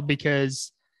now,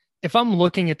 because if I'm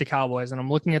looking at the Cowboys and I'm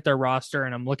looking at their roster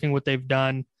and I'm looking what they've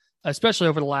done, especially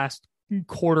over the last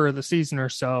quarter of the season or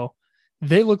so,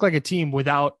 they look like a team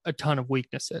without a ton of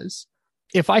weaknesses.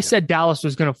 If I said Dallas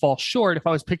was going to fall short, if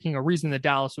I was picking a reason that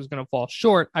Dallas was going to fall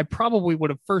short, I probably would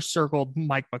have first circled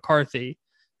Mike McCarthy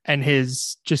and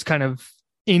his just kind of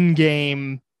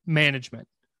in-game management.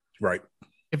 Right.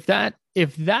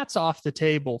 If that's off the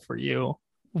table for you,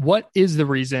 what is the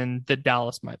reason that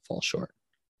Dallas might fall short?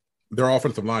 Their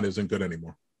offensive line isn't good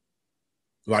anymore.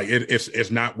 Like it's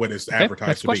not what it's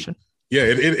advertised to be. Yeah,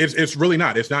 it's really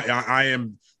not. It's not. I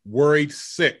am worried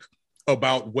sick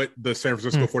about what the San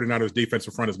Francisco 49ers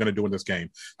defensive front is going to do in this game.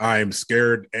 I am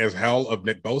scared as hell of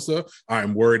Nick Bosa.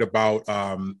 I'm worried about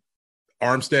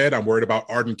Armstead. I'm worried about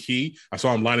Arden Key. I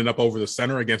saw him lining up over the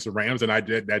center against the Rams, and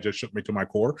that just shook me to my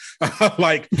core.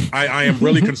 I am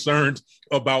really concerned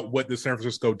about what the San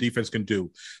Francisco defense can do.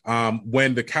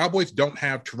 When the Cowboys don't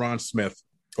have Tyron Smith,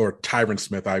 or Tyron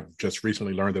Smith, I've just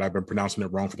recently learned that I've been pronouncing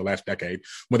it wrong for the last decade.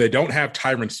 When they don't have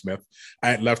Tyron Smith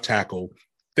at left tackle,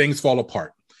 things fall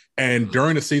apart. And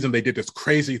during the season, they did this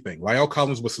crazy thing. La'el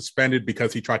Collins was suspended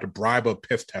because he tried to bribe a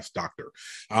piss test doctor.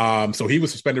 So he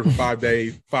was suspended for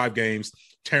 5 games.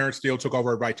 Terrence Steele took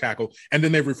over at right tackle, and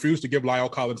then they refused to give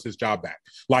La'el Collins his job back.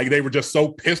 Like, they were just so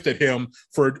pissed at him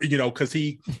for, because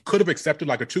he could have accepted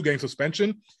like a 2-game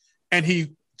suspension, and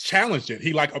he challenged it.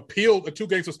 He appealed a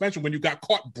 2-game suspension when you got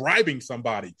caught bribing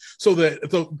somebody. So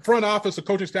the front office, the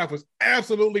coaching staff was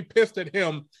absolutely pissed at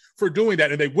him for doing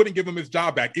that, and they wouldn't give him his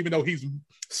job back, even though he's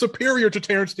superior to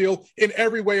Terrence Steele in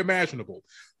every way imaginable.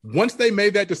 Once they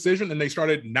made that decision and they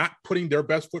started not putting their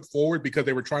best foot forward because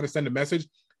they were trying to send a message,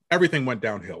 everything went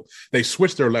downhill. They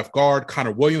switched their left guard.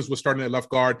 Connor Williams was starting at left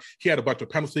guard. He had a bunch of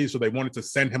penalties, so they wanted to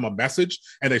send him a message,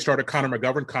 and they started Connor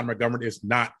McGovern. Connor McGovern is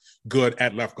not good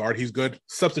at left guard. He's good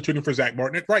substituting for Zach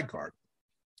Martin at right guard.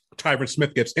 Tyron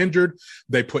Smith gets injured.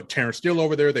 They put Terrence Steele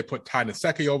over there. They put Ty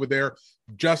Nsekhe over there.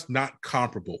 Just not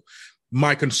comparable.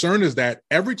 My concern is that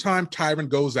every time Tyron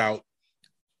goes out,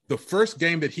 the first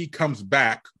game that he comes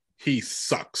back, he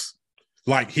sucks.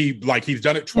 He's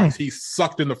done it twice. He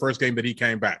sucked in the first game that he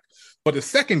came back. But the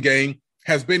second game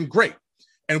has been great.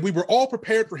 and we were all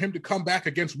prepared for him to come back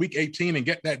against week 18 and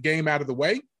get that game out of the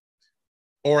way,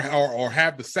 or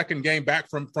have the second game back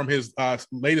from his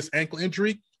latest ankle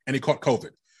injury, and he caught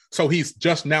COVID. So he's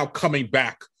just now coming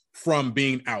back from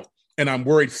being out. And I'm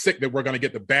worried sick that we're going to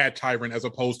get the bad Tyron as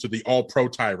opposed to the all-pro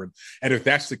Tyron. And if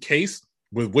that's the case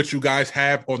with what you guys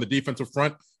have on the defensive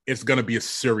front, it's going to be a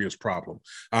serious problem.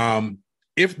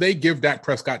 If they give Dak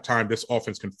Prescott time, this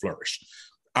offense can flourish.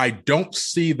 I don't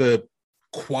see the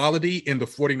quality in the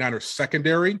 49ers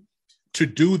secondary to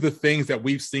do the things that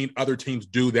we've seen other teams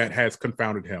do that has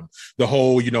confounded him. The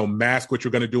whole, mask what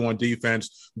you're going to do on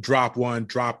defense, drop one,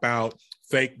 drop out,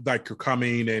 fake like you're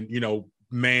coming, and,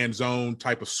 man zone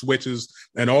type of switches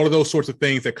and all of those sorts of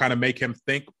things that kind of make him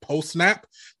think post-snap.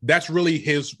 That's really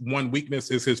his one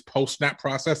weakness, is his post-snap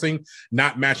processing,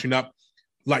 not matching up.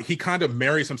 Like, he kind of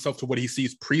marries himself to what he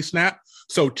sees pre-snap.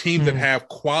 So teams that have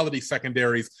quality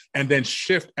secondaries and then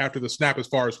shift after the snap as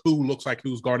far as who looks like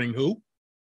who's guarding who.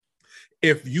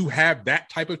 If you have that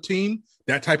type of team,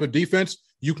 that type of defense,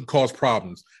 you can cause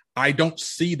problems. I don't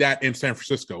see that in San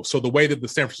Francisco. So the way that the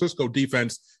San Francisco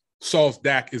defense solves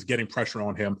Dak is getting pressure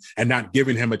on him and not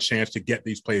giving him a chance to get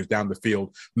these players down the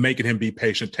field, making him be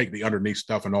patient, take the underneath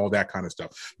stuff and all that kind of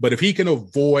stuff. But if he can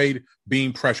avoid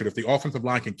being pressured, if the offensive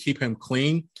line can keep him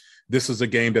clean, this is a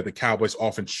game that the Cowboys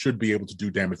offense should be able to do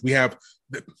damage.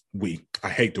 I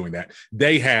hate doing that.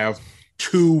 They have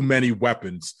too many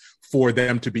weapons for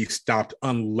them to be stopped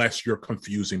unless you're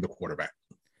confusing the quarterback.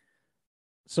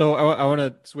 So I want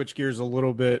to switch gears a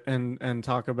little bit and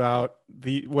talk about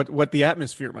what the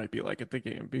atmosphere might be like at the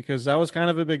game, because that was kind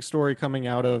of a big story coming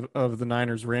out of the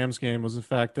Niners-Rams game, was the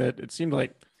fact that it seemed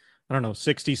like,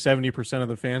 60-70% of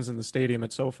the fans in the stadium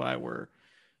at SoFi were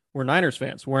Niners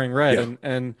fans wearing red. Yeah.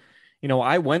 And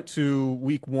I went to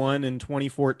week 1 in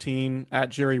 2014 at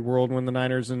Jerry World when the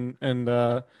Niners and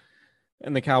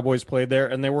the Cowboys played there,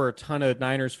 and there were a ton of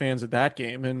Niners fans at that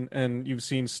game. And you've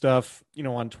seen stuff,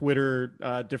 on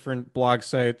Twitter, different blog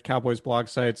sites, Cowboys blog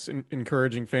sites,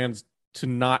 encouraging fans to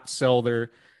not sell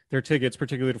their tickets,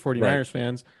 particularly to 49ers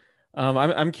fans.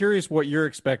 I'm curious what you're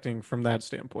expecting from that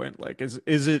standpoint. Like,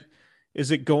 is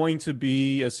it going to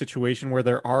be a situation where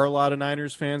there are a lot of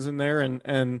Niners fans in there?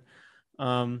 And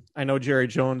I know Jerry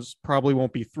Jones probably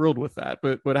won't be thrilled with that,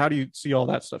 but how do you see all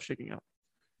that stuff shaking out?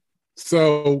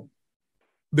 So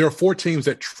there are 4 teams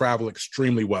that travel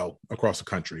extremely well across the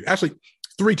country. Actually,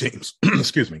 3 teams,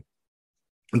 excuse me.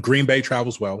 Green Bay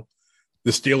travels well.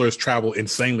 The Steelers travel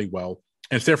insanely well.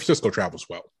 And San Francisco travels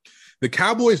well. The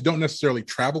Cowboys don't necessarily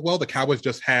travel well. The Cowboys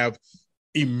just have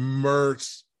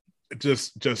immersed,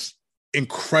 just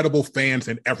incredible fans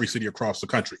in every city across the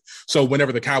country. So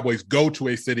whenever the Cowboys go to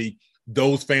a city,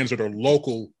 those fans that are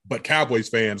local but Cowboys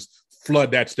fans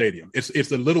flood that stadium.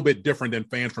 It's a little bit different than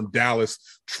fans from Dallas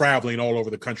traveling all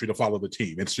over the country to follow the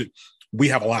team. We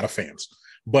have a lot of fans,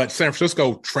 but San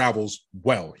Francisco travels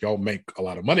well. Y'all make a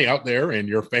lot of money out there, and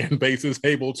your fan base is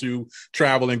able to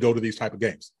travel and go to these type of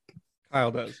games. Kyle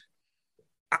does.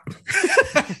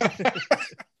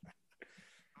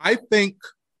 I think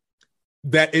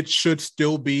that it should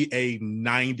still be a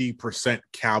 90%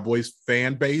 Cowboys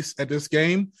fan base at this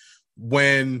game.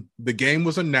 When the game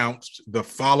was announced the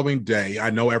following day, I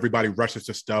know everybody rushes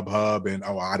to StubHub and,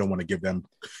 I don't want to give them,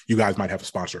 you guys might have a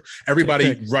sponsor.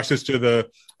 Everybody rushes to the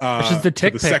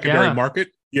secondary market.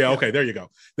 Yeah, okay, there you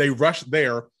go. They rush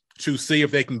there to see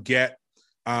if they can get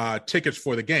tickets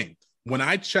for the game. When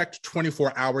I checked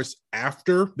 24 hours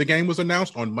after the game was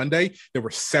announced on Monday, there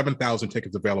were 7,000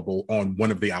 tickets available on one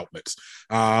of the outlets.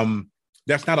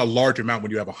 That's not a large amount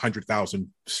when you have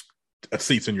 100,000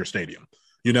 seats in your stadium.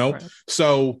 Right.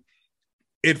 So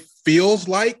it feels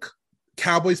like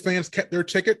Cowboys fans kept their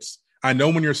tickets. I know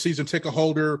when you're a season ticket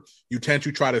holder, you tend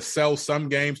to try to sell some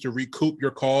games to recoup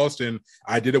your cost. And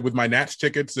I did it with my Nats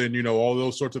tickets and, all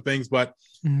those sorts of things. But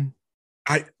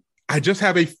I just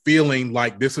have a feeling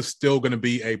like this is still going to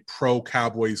be a pro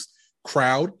Cowboys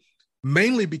crowd,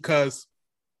 mainly because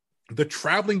the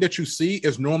traveling that you see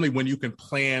is normally when you can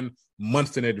plan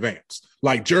months in advance.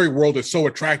 Like Jerry World is so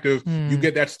attractive. You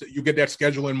get that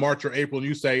schedule in March or April and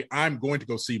you say, I'm going to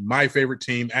go see my favorite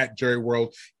team at Jerry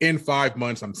World in 5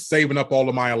 months. I'm saving up all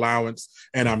of my allowance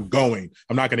and I'm going.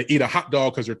 I'm not going to eat a hot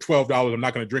dog because they're $12. I'm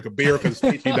not going to drink a beer because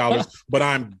it's $18, but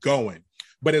I'm going.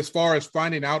 But as far as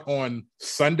finding out on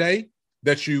Sunday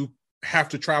that you have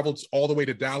to travel all the way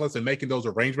to Dallas and making those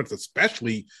arrangements,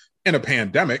 especially in a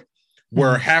pandemic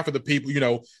where half of the people,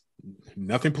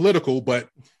 nothing political, but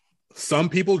some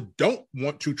people don't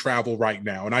want to travel right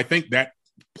now. And I think that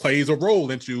plays a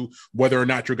role into whether or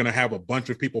not you're going to have a bunch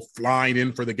of people flying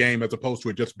in for the game as opposed to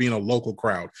it just being a local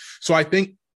crowd. So I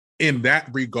think in that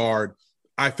regard,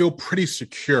 I feel pretty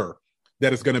secure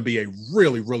that it's going to be a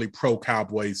really, really pro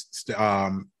Cowboys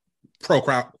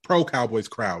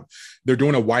crowd. They're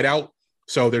doing a whiteout,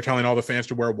 so they're telling all the fans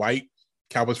to wear white.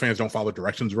 Cowboys fans don't follow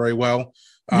directions very well,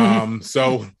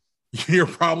 so you're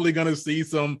probably going to see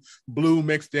some blue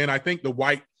mixed in. I think the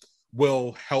white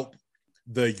will help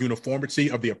the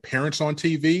uniformity of the appearance on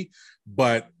TV,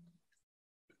 but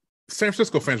San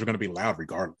Francisco fans are going to be loud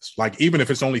regardless. Like, even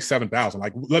if it's only 7,000,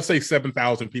 like let's say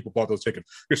 7,000 people bought those tickets,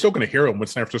 you're still going to hear them when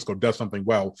San Francisco does something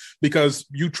well, because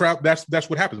you travel. That's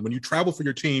what happens when you travel for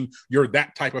your team. You're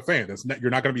that type of fan.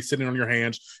 You're not going to be sitting on your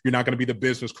hands. You're not going to be the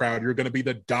business crowd. You're going to be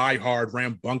the diehard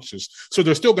rambunctious. So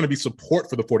there's still going to be support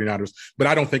for the 49ers, but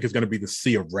I don't think it's going to be the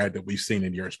sea of red that we've seen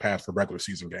in years past for regular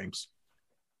season games.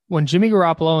 When Jimmy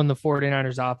Garoppolo and the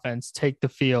 49ers offense take the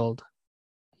field,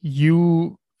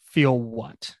 you feel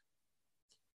what?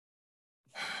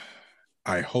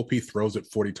 I hope he throws it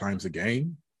 40 times a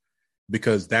game,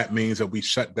 because that means that we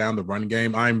shut down the run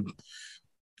game.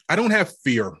 I don't have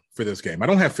fear for this game. I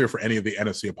don't have fear for any of the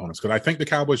NFC opponents, because I think the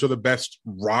Cowboys are the best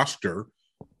roster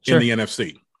in the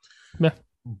NFC. Yeah.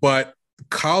 But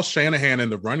Kyle Shanahan in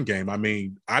the run game, I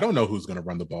mean, I don't know who's going to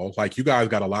run the ball. Like, you guys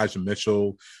got Elijah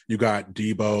Mitchell, you got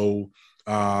Debo.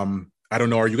 I don't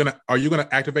know. Are you gonna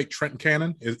activate Trenton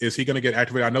Cannon? Is he gonna get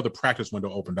activated? I know the practice window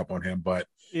opened up on him, but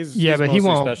he's but he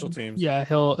won't. Special teams. Yeah,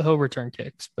 he'll return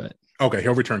kicks, but okay,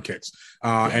 he'll return kicks.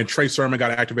 And Trey Sermon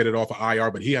got activated off of IR,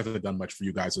 but he hasn't done much for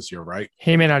you guys this year, right?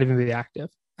 He may not even be active.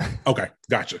 Okay,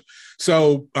 gotcha.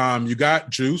 So you got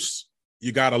Juice,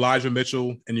 you got Elijah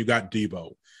Mitchell, and you got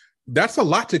Debo. That's a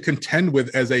lot to contend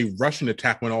with as a rushing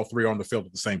attack when all three are on the field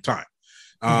at the same time.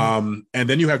 And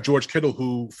then you have George Kittle,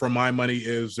 who, for my money,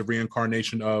 is the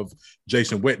reincarnation of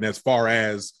Jason Witten, as far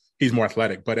as he's more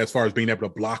athletic, but as far as being able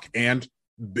to block and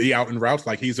be out in routes,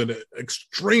 like, he's an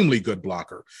extremely good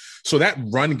blocker. So that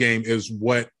run game is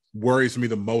what worries me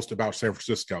the most about San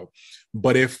Francisco.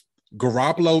 But if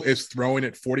Garoppolo is throwing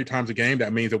it 40 times a game,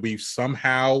 that means that we've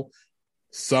somehow,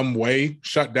 some way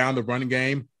shut down the running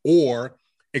game or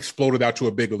exploded out to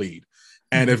a big lead.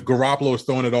 And if Garoppolo is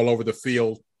throwing it all over the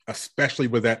field, especially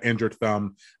with that injured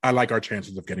thumb, I like our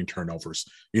chances of getting turnovers.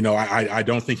 You know, I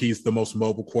don't think he's the most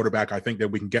mobile quarterback. I think that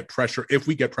we can get pressure. If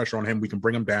we get pressure on him, we can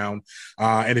bring him down.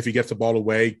 And if he gets the ball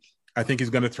away, I think he's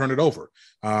going to turn it over.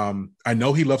 I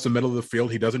know he loves the middle of the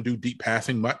field. He doesn't do deep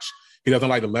passing much. He doesn't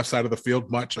like the left side of the field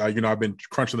much. I've been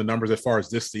crunching the numbers as far as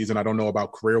this season. I don't know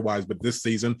about career-wise, but this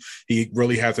season, he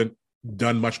really hasn't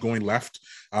done much going left.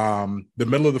 The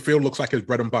middle of the field looks like his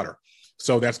bread and butter.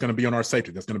 So that's going to be on our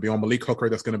safety. That's going to be on Malik Hooker.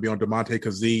 That's going to be on DeMonte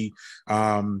Kazee,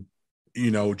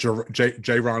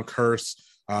 Jaron Kearse.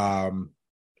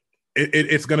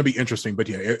 It's going to be interesting. But,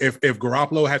 yeah, if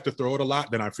Garoppolo has to throw it a lot,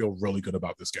 then I feel really good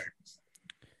about this game.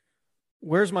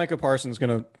 Where's Micah Parsons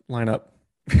going to line up?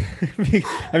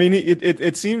 I mean,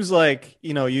 it seems like,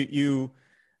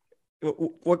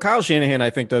 what Kyle Shanahan, I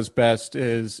think, does best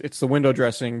is it's the window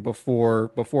dressing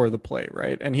before the play,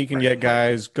 right? And he can get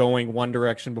guys going one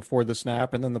direction before the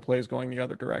snap, and then the play is going the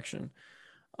other direction.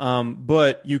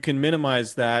 But you can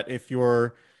minimize that if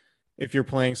you're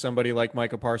playing somebody like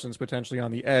Micah Parsons potentially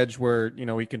on the edge, where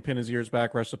he can pin his ears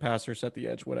back, rush the passer, set the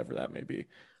edge, whatever that may be.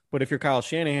 But if you're Kyle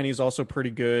Shanahan, he's also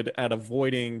pretty good at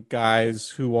avoiding guys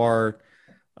who are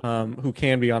who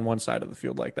can be on one side of the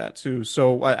field like that too.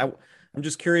 So I'm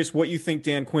just curious what you think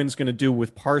Dan Quinn's going to do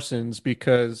with Parsons,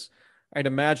 because I'd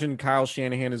imagine Kyle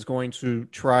Shanahan is going to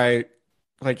try,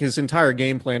 like, his entire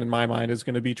game plan in my mind is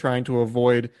going to be trying to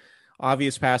avoid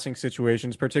obvious passing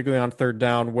situations, particularly on third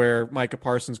down, where Micah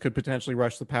Parsons could potentially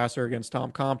rush the passer against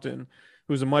Tom Compton,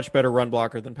 who's a much better run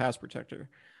blocker than pass protector.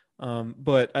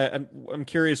 But I'm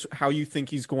curious how you think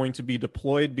he's going to be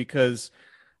deployed, because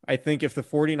I think if the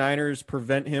 49ers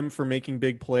prevent him from making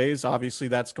big plays, obviously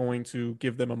that's going to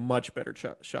give them a much better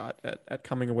shot at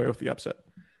coming away with the upset.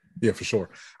 Yeah, for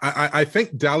sure. I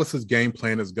think Dallas's game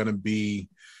plan is going to be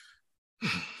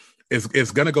is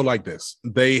going to go like this.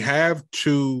 They have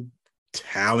two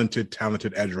talented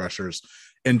edge rushers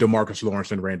in DeMarcus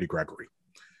Lawrence and Randy Gregory.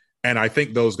 And I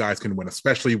think those guys can win,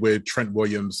 especially with Trent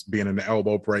Williams being in the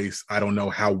elbow brace. I don't know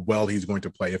how well he's going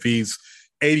to play. If he's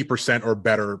 80% or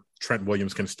better, Trent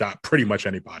Williams can stop pretty much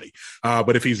anybody.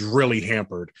 But if he's really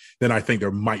hampered, then I think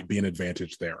there might be an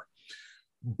advantage there.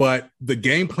 But the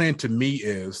game plan to me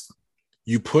is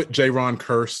you put Jaron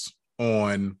Kearse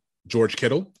on George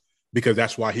Kittle, because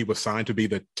that's why he was signed to be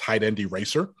the tight end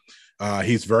eraser.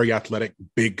 He's very athletic,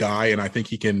 big guy, and I think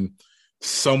he can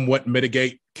somewhat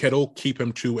mitigate Kittle, keep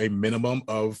him to a minimum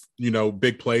of,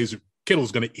 big plays.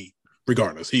 Kittle's going to eat.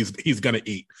 Regardless, he's going to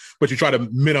eat, but you try to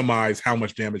minimize how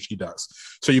much damage he does.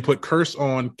 So you put Kearse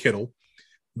on Kittle,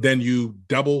 Then you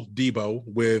double Debo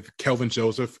with Kelvin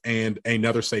Joseph and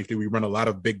another safety. We run a lot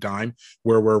of big dime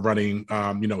where we're running,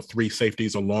 3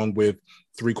 safeties along with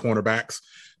 3 cornerbacks.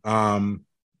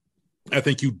 I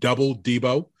think you double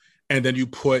Debo, and then you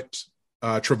put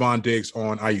Trevon Diggs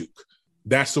on Ayuk.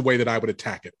 That's the way that I would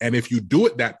attack it. And if you do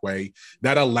it that way,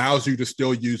 that allows you to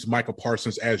still use Micah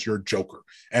Parsons as your joker,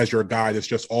 as your guy that's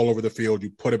just all over the field. You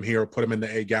put him here, put him in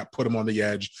the A gap, put him on the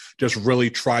edge, just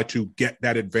really try to get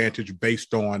that advantage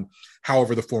based on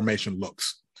however the formation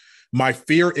looks. My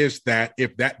fear is that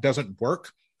if that doesn't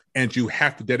work and you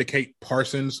have to dedicate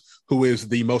Parsons, who is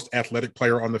the most athletic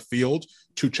player on the field,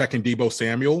 to checking Deebo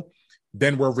Samuel,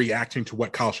 then we're reacting to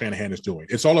what Kyle Shanahan is doing.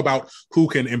 It's all about who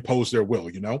can impose their will,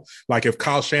 Like if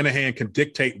Kyle Shanahan can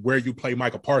dictate where you play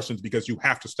Micah Parsons because you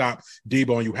have to stop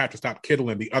Deebo and you have to stop Kittle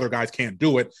and the other guys can't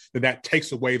do it, then that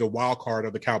takes away the wild card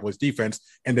of the Cowboys defense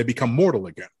and they become mortal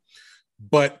again.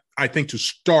 But I think to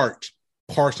start,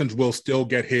 Parsons will still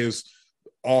get his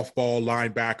off-ball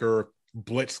linebacker,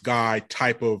 blitz guy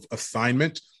type of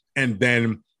assignment. And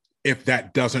then if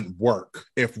that doesn't work,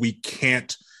 if we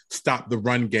can't stop the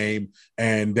run game,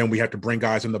 and then we have to bring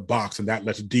guys in the box, and that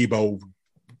lets Debo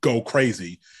go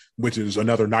crazy, which is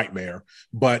another nightmare.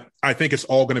 But I think it's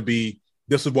all going to be,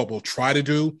 this is what we'll try to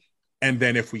do. And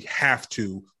then if we have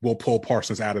to, we'll pull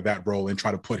Parsons out of that role and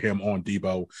try to put him on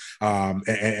Debo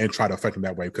and try to affect him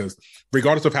that way. Because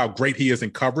regardless of how great he is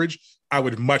in coverage, I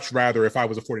would much rather, if I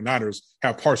was a 49ers,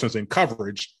 have Parsons in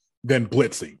coverage than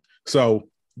blitzing. So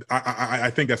I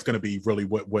think that's going to be really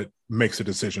what makes a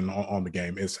decision on the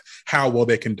game, is how well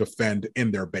they can defend in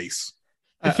their base.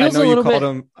 It feels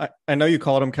I know you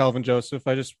called him Kelvin Joseph.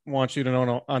 I just want you to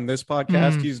know on this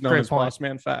podcast, he's known as Boss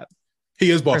Man Fat. He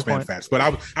is Boss Man Fat, but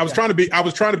I was trying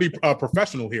to be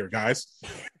professional here, guys.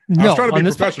 No, I was trying to be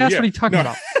professional. What are you talking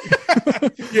about?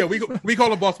 Yeah, we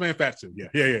call him Boss Man Fat too.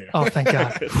 Yeah. Oh, thank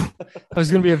God. That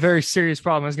was going to be a very serious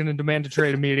problem. I was going to demand a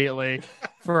trade immediately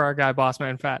for our guy, Boss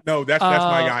Man Fat. No, that's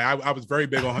my guy. I was very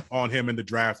big on him in the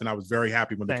draft, and I was very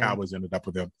happy when the Cowboys ended up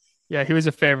with him. Yeah, he was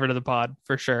a favorite of the pod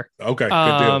for sure. Okay,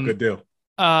 good deal.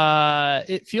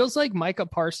 It feels like Micah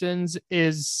Parsons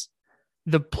is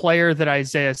the player that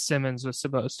Isaiah Simmons was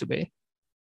supposed to be.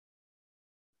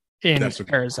 That's a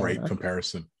great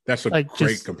comparison. That's a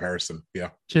great comparison. Yeah.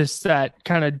 Just that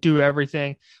kind of do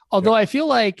everything. Although I feel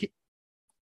like,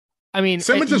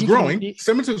 Simmons is growing.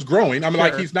 Simmons is growing.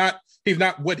 Like he's not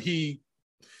what he,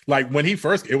 like when he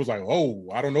first, it was like, oh,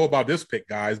 I don't know about this pick,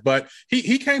 guys, but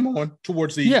he came on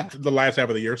towards the last half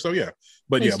of the year. So yeah,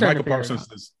 but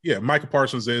Micah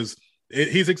Parsons is,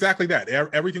 he's exactly that.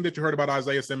 Everything that you heard about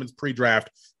Isaiah Simmons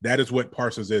pre-draft, that is what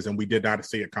Parsons is. And we did not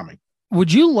see it coming.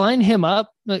 Would you line him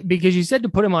up? Because you said to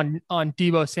put him on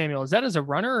Deebo Samuel. Is that as a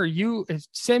runner, or if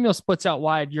Samuel splits out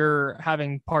wide, you're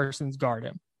having Parsons guard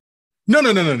him? No.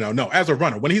 As a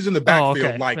runner, when he's in the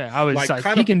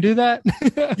backfield, he can do that.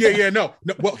 No.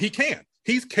 Well, he can.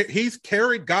 He's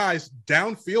carried guys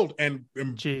downfield and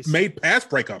made pass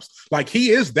breakups. Like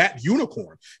he is that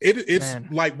unicorn. It's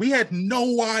like we had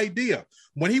no idea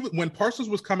when Parsons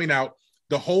was coming out.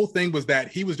 The whole thing was that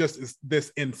he was just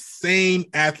this insane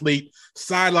athlete,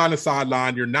 sideline to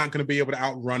sideline. You're not going to be able to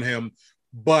outrun him,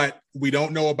 but we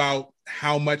don't know about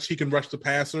how much he can rush the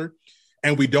passer,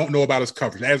 and we don't know about his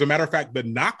coverage. As a matter of fact, the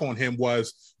knock on him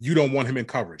was you don't want him in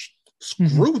coverage.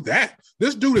 Screw that.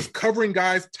 This dude is covering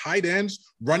guys, tight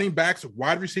ends, running backs,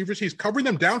 wide receivers. He's covering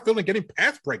them downfield and getting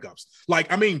pass breakups.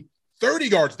 30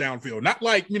 yards downfield, not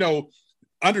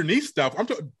underneath stuff. I'm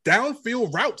talking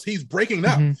downfield routes. He's breaking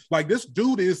up. Like this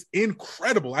dude is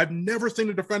incredible. I've never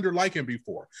seen a defender like him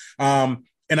before. And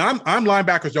I'm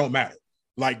linebackers don't matter.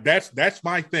 Like that's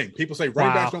my thing. People say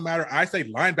running backs don't matter. I say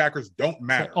linebackers don't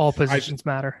matter. All positions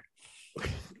matter.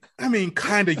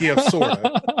 Kind of, yeah, sort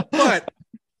of. But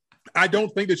I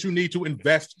don't think that you need to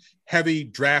invest heavy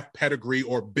draft pedigree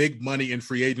or big money in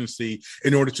free agency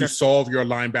in order to solve your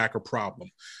linebacker problem.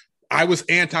 I was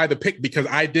anti the pick because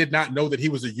I did not know that he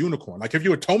was a unicorn. Like if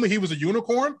you had told me he was a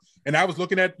unicorn and I was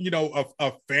looking at,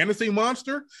 a fantasy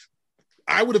monster,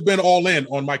 I would have been all in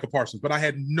on Micah Parsons, but I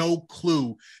had no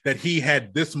clue that he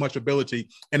had this much ability.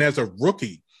 And as a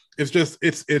rookie,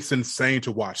 it's insane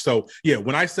to watch. So yeah,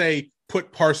 when I say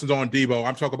put Parsons on Deebo,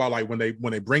 I'm talking about like when they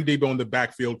bring Deebo in the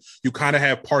backfield, you kind of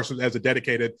have Parsons as a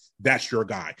dedicated, that's your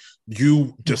guy.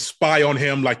 You just spy on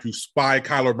him like you spy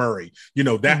Kyler Murray,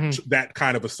 that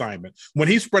kind of assignment. When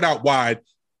he's spread out wide,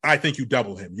 I think you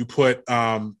double him. You put,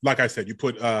 like I said, you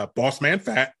put Boss Man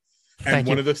Fat, and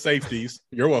one of the safeties,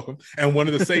 you're welcome, and one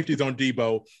of the safeties on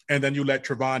Debo, and then you let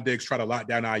Trevon Diggs try to lock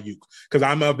down Ayuk. Because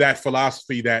I'm of that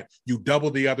philosophy that you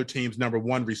double the other team's number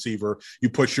one receiver, you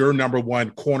put your number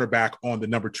one cornerback on the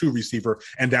number two receiver,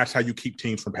 and that's how you keep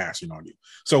teams from passing on you.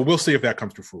 So we'll see if that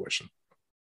comes to fruition.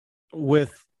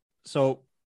 So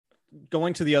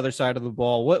going to the other side of the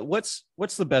ball,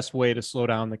 what's the best way to slow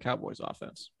down the Cowboys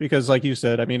offense? Because like you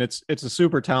said, I mean, it's a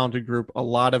super talented group, a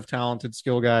lot of talented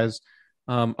skill guys.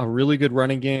 A really good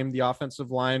running game. The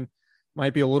offensive line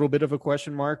might be a little bit of a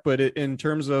question mark, but in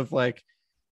terms of like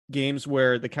games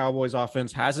where the Cowboys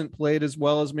offense hasn't played as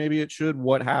well as maybe it should,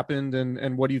 what happened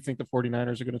and what do you think the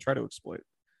 49ers are going to try to exploit?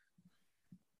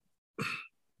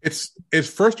 It's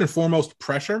first and foremost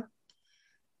pressure.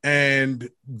 And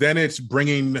then it's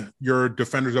bringing your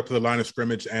defenders up to the line of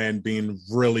scrimmage and being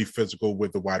really physical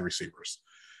with the wide receivers.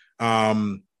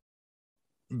 The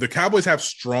Cowboys have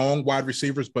strong wide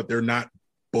receivers, but they're not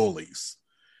bullies.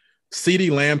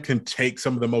 CeeDee Lamb can take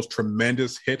some of the most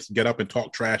tremendous hits, get up and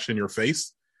talk trash in your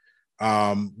face,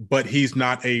 but he's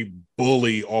not a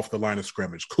bully off the line of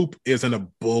scrimmage. Coop isn't a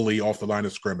bully off the line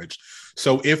of scrimmage.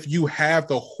 So if you have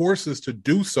the horses to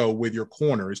do so with your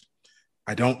corners,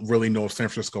 I don't really know if San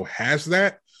Francisco has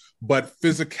that, but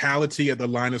physicality at the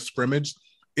line of scrimmage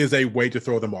is a way to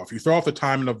throw them off. You throw off the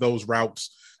timing of those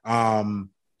routes,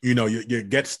 you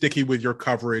get sticky with your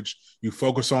coverage. You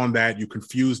focus on that. You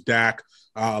confuse Dak,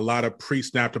 a lot of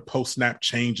pre-snap to post-snap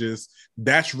changes.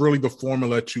 That's really the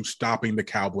formula to stopping the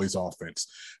Cowboys offense.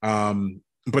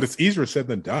 But it's easier said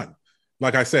than done.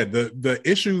 Like I said, the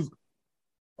issue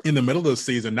in the middle of the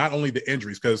season, not only the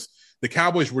injuries, because the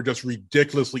Cowboys were just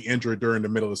ridiculously injured during the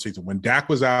middle of the season. When Dak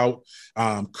was out,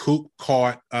 Coop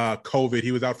caught COVID.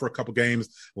 He was out for a couple games.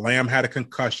 Lamb had a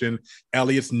concussion.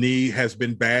 Elliott's knee has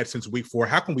been bad since week 4.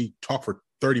 How can we talk for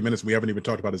 30 minutes? We haven't even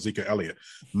talked about Ezekiel Elliott.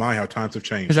 My, how times have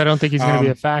changed. Because I don't think he's going to be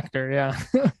a factor. Yeah.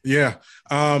 Yeah.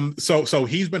 So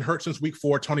he's been hurt since week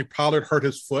 4. Tony Pollard hurt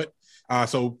his foot.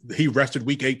 So he rested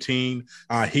week 18.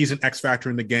 He's an X factor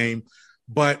in the game.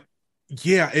 But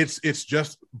yeah, it's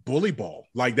just bully ball.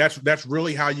 Like that's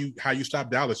really how you stop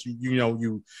Dallas.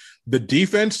 The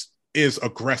defense is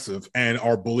aggressive and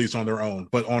are bullies on their own,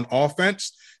 but on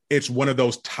offense, it's one of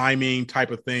those timing type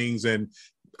of things. And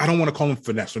I don't want to call them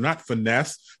finesse. They're not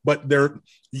finesse, but they're,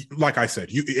 like I said,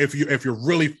 if you're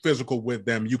really physical with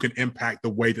them, you can impact the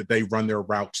way that they run their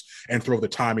routes and throw the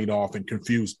timing off and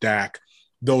confuse Dak.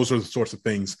 Those are the sorts of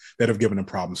things that have given them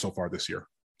problems so far this year.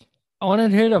 I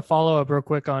wanted to hit a follow-up real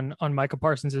quick on Micah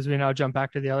Parsons as we now jump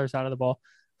back to the other side of the ball.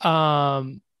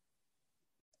 I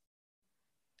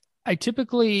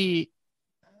typically,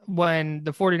 when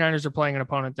the 49ers are playing an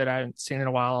opponent that I haven't seen in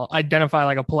a while, identify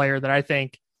like a player that I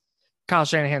think Kyle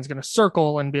Shanahan's going to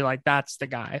circle and be like, that's the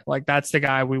guy. Like, that's the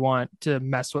guy we want to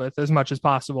mess with as much as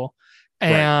possible.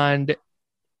 And right.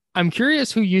 I'm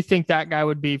curious who you think that guy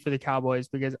would be for the Cowboys,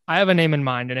 because I have a name in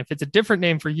mind. And if it's a different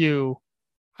name for you,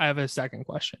 I have a second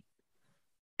question.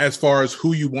 As far as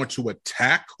who you want to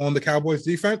attack on the Cowboys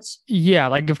defense? Yeah,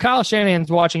 like if Kyle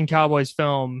Shanahan's watching Cowboys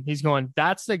film, he's going,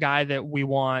 that's the guy that we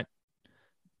want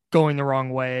going the wrong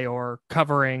way or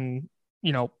covering,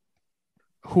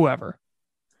 whoever.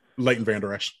 Leighton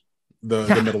Vander Esch, the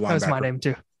middle linebacker. That's my name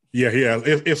too. Yeah,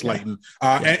 it's Leighton.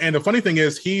 And the funny thing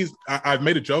is, I've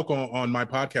made a joke on my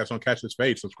podcast on Catch This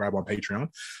Fade. Subscribe on Patreon.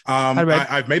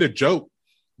 I've made a joke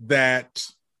that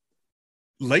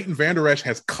Leighton Vander Esch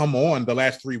has come on the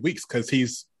last 3 weeks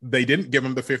because they didn't give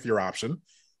him the 5th-year option,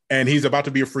 and he's about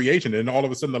to be a free agent. And all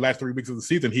of a sudden, the last 3 weeks of the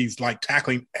season, he's like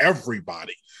tackling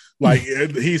everybody. Like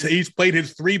he's played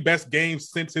his 3 best games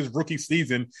since his rookie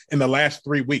season in the last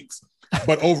 3 weeks.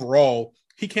 But overall,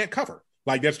 he can't cover.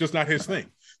 Like that's just not his thing.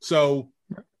 So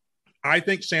I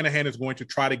think Shanahan is going to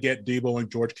try to get Debo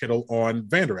and George Kittle on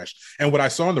Vander Esch. And what I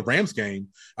saw in the Rams game,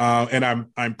 and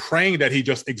I'm praying that he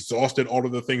just exhausted all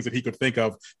of the things that he could think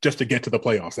of just to get to the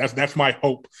playoffs. That's my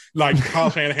hope. Like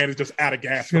Kyle Shanahan is just out of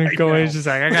gas. Right now. He's just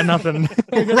like, I got nothing.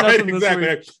 Right,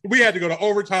 exactly. We had to go to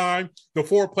overtime. The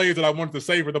 4 plays that I wanted to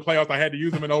save for the playoffs, I had to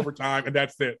use them in overtime, and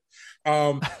that's it.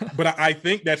 But I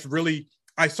think that's really –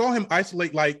 I saw him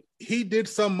isolate, like he did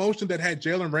some motion that had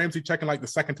Jalen Ramsey checking like the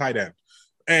second tight end.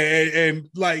 And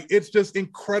like, it's just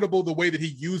incredible the way that he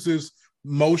uses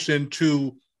motion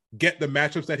to get the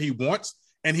matchups that he wants.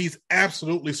 And he's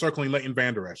absolutely circling Leighton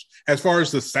Vander Esch. As far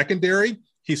as the secondary,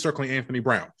 he's circling Anthony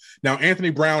Brown. Now, Anthony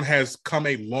Brown has come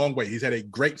a long way. He's had a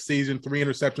great season, 3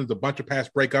 interceptions, a bunch of pass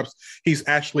breakups. He's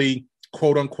actually,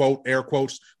 quote unquote, air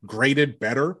quotes, graded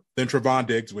better than Trevon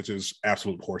Diggs, which is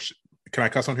absolute horseshit. Can I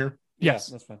cuss on here? Yes,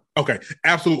 that's fine. Okay.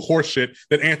 Absolute horseshit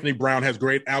that Anthony Brown has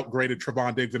outgraded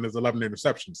Trevon Diggs in his 11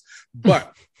 interceptions.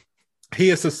 But he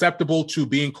is susceptible to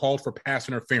being called for pass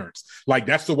interference. Like,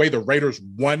 that's the way the Raiders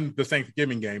won the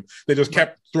Thanksgiving game. They just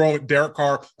kept throwing Derek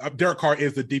Carr. Derek Carr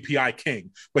is the DPI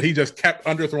king, but he just kept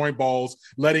underthrowing balls,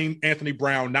 letting Anthony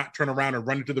Brown not turn around and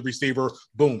run into the receiver.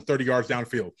 Boom, 30 yards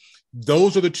downfield.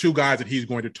 Those are the two guys that he's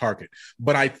going to target.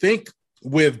 But I think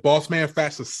with Bossman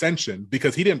Fast's ascension,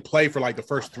 because he didn't play for like the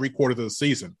first 3 quarters of the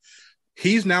season,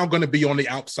 he's now going to be on the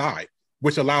outside,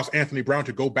 which allows Anthony Brown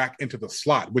to go back into the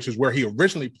slot, which is where he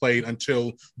originally played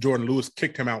until Jordan Lewis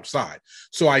kicked him outside.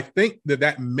 So I think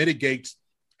that mitigates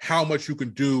how much you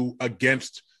can do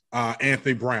against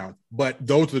Anthony Brown. But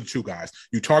those are the two guys.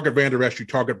 You target Van Der Esch, you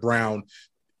target Brown.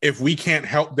 If we can't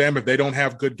help them, if they don't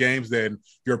have good games, then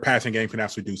your passing game can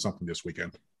actually do something this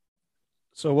weekend.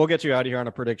 So we'll get you out of here on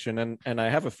a prediction, and I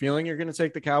have a feeling you're going to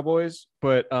take the Cowboys,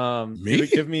 but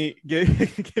give me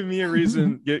a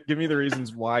reason. Give me the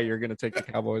reasons why you're going to take the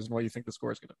Cowboys and what you think the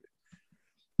score is going to be.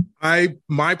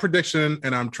 My prediction,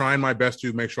 and I'm trying my best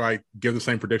to make sure I give the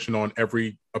same prediction on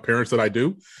every appearance that I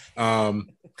do,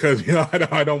 because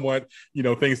I don't want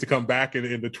things to come back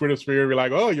in the Twitter sphere. You're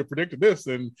like, oh, you predicted this,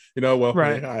 and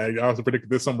right. I also predicted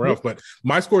this somewhere else. But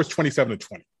my score is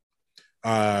 27-20.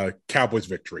 Cowboys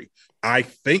victory. I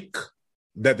think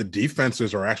that the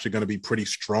defenses are actually going to be pretty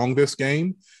strong this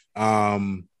game.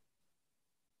 I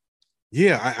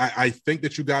think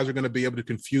that you guys are going to be able to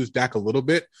confuse Dak a little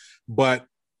bit, but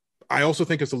I also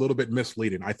think it's a little bit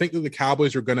misleading. I think that the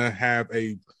Cowboys are going to have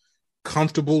a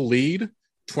comfortable lead,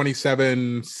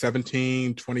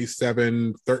 27-17,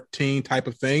 27-13 type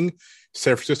of thing.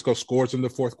 San Francisco scores in the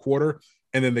fourth quarter,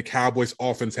 and then the Cowboys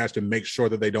offense has to make sure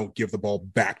that they don't give the ball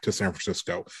back to San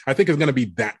Francisco. I think it's going to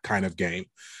be that kind of game.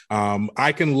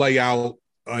 I can lay out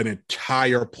an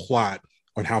entire plot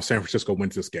on how San Francisco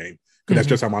wins this game, because that's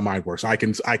just how my mind works. I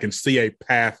can see a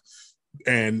path,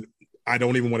 and I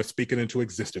don't even want to speak it into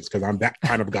existence because I'm that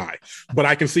kind of guy. But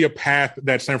I can see a path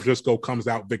that San Francisco comes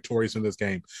out victorious in this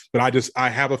game. But I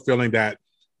have a feeling that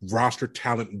roster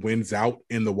talent wins out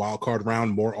in the wild card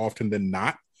round more often than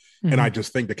not. And I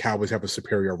just think the Cowboys have a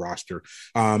superior roster.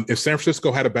 If San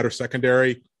Francisco had a better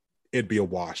secondary, it'd be a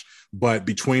wash. But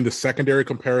between the secondary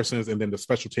comparisons and then the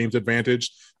special teams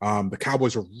advantage, the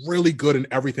Cowboys are really good in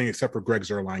everything except for Greg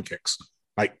Zuerlein kicks.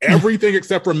 Like everything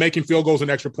except for making field goals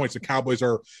and extra points, the Cowboys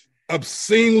are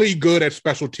obscenely good at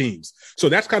special teams. So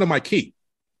that's kind of my key.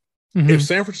 If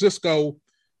San Francisco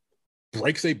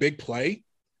breaks a big play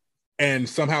and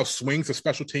somehow swings a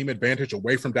special team advantage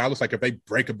away from Dallas, like if they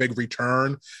break a big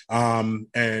return,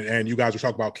 and you guys are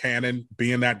talking about Cannon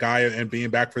being that guy and being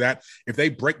back for that. If they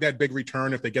break that big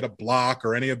return, if they get a block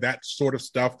or any of that sort of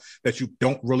stuff that you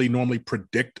don't really normally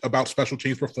predict about special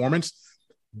teams performance,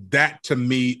 that to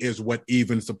me is what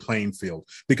evens the playing field,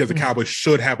 because the Cowboys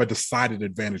should have a decided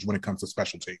advantage when it comes to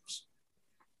special teams.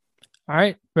 All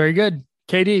right. Very good.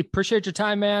 KD, appreciate your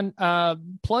time, man.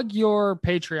 Plug your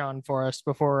Patreon for us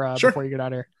before you get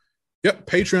out of here. Yep.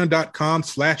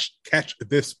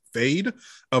 Patreon.com/catchthisfade.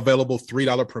 Available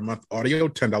 $3 per month audio,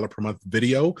 $10 per month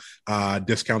video,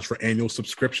 discounts for annual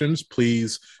subscriptions.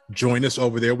 Please join us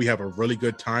over there. We have a really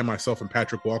good time. Myself and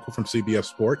Patrick Walker from CBS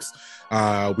Sports.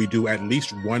 We do at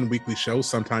least one weekly show,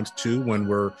 sometimes two when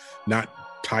we're not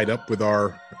tied up with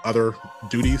our other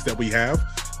duties that we have.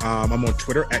 I'm on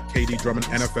Twitter at KD Drummond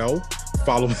NFL.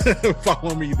 Follow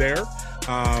me there.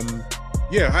 I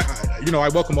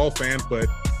welcome all fans, but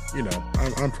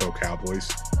I'm pro Cowboys.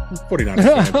 49ers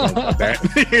fans don't want that.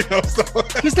 So.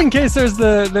 Just in case there's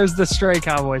the stray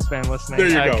Cowboys fan listening. There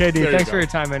you go. KD, thanks for your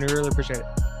time, man. We really appreciate it.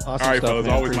 Awesome. All right, stuff, fellas.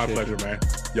 man. Always my pleasure, man.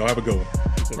 Y'all have a good one.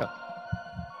 Yep.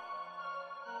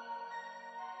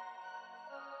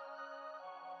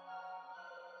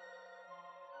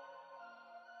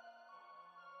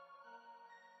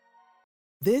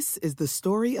 This is the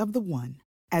story of the one.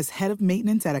 As head of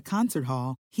maintenance at a concert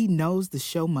hall, he knows the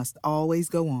show must always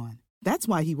go on. That's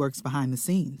why he works behind the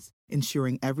scenes,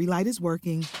 ensuring every light is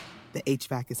working, the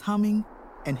HVAC is humming,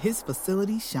 and his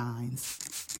facility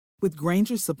shines. With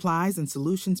Grainger's supplies and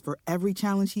solutions for every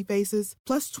challenge he faces,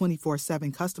 plus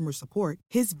 24/7 customer support,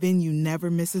 his venue never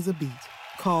misses a beat.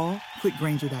 Call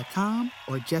quickgrainger.com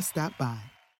or just stop by.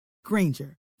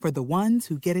 Grainger, for the ones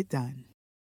who get it done.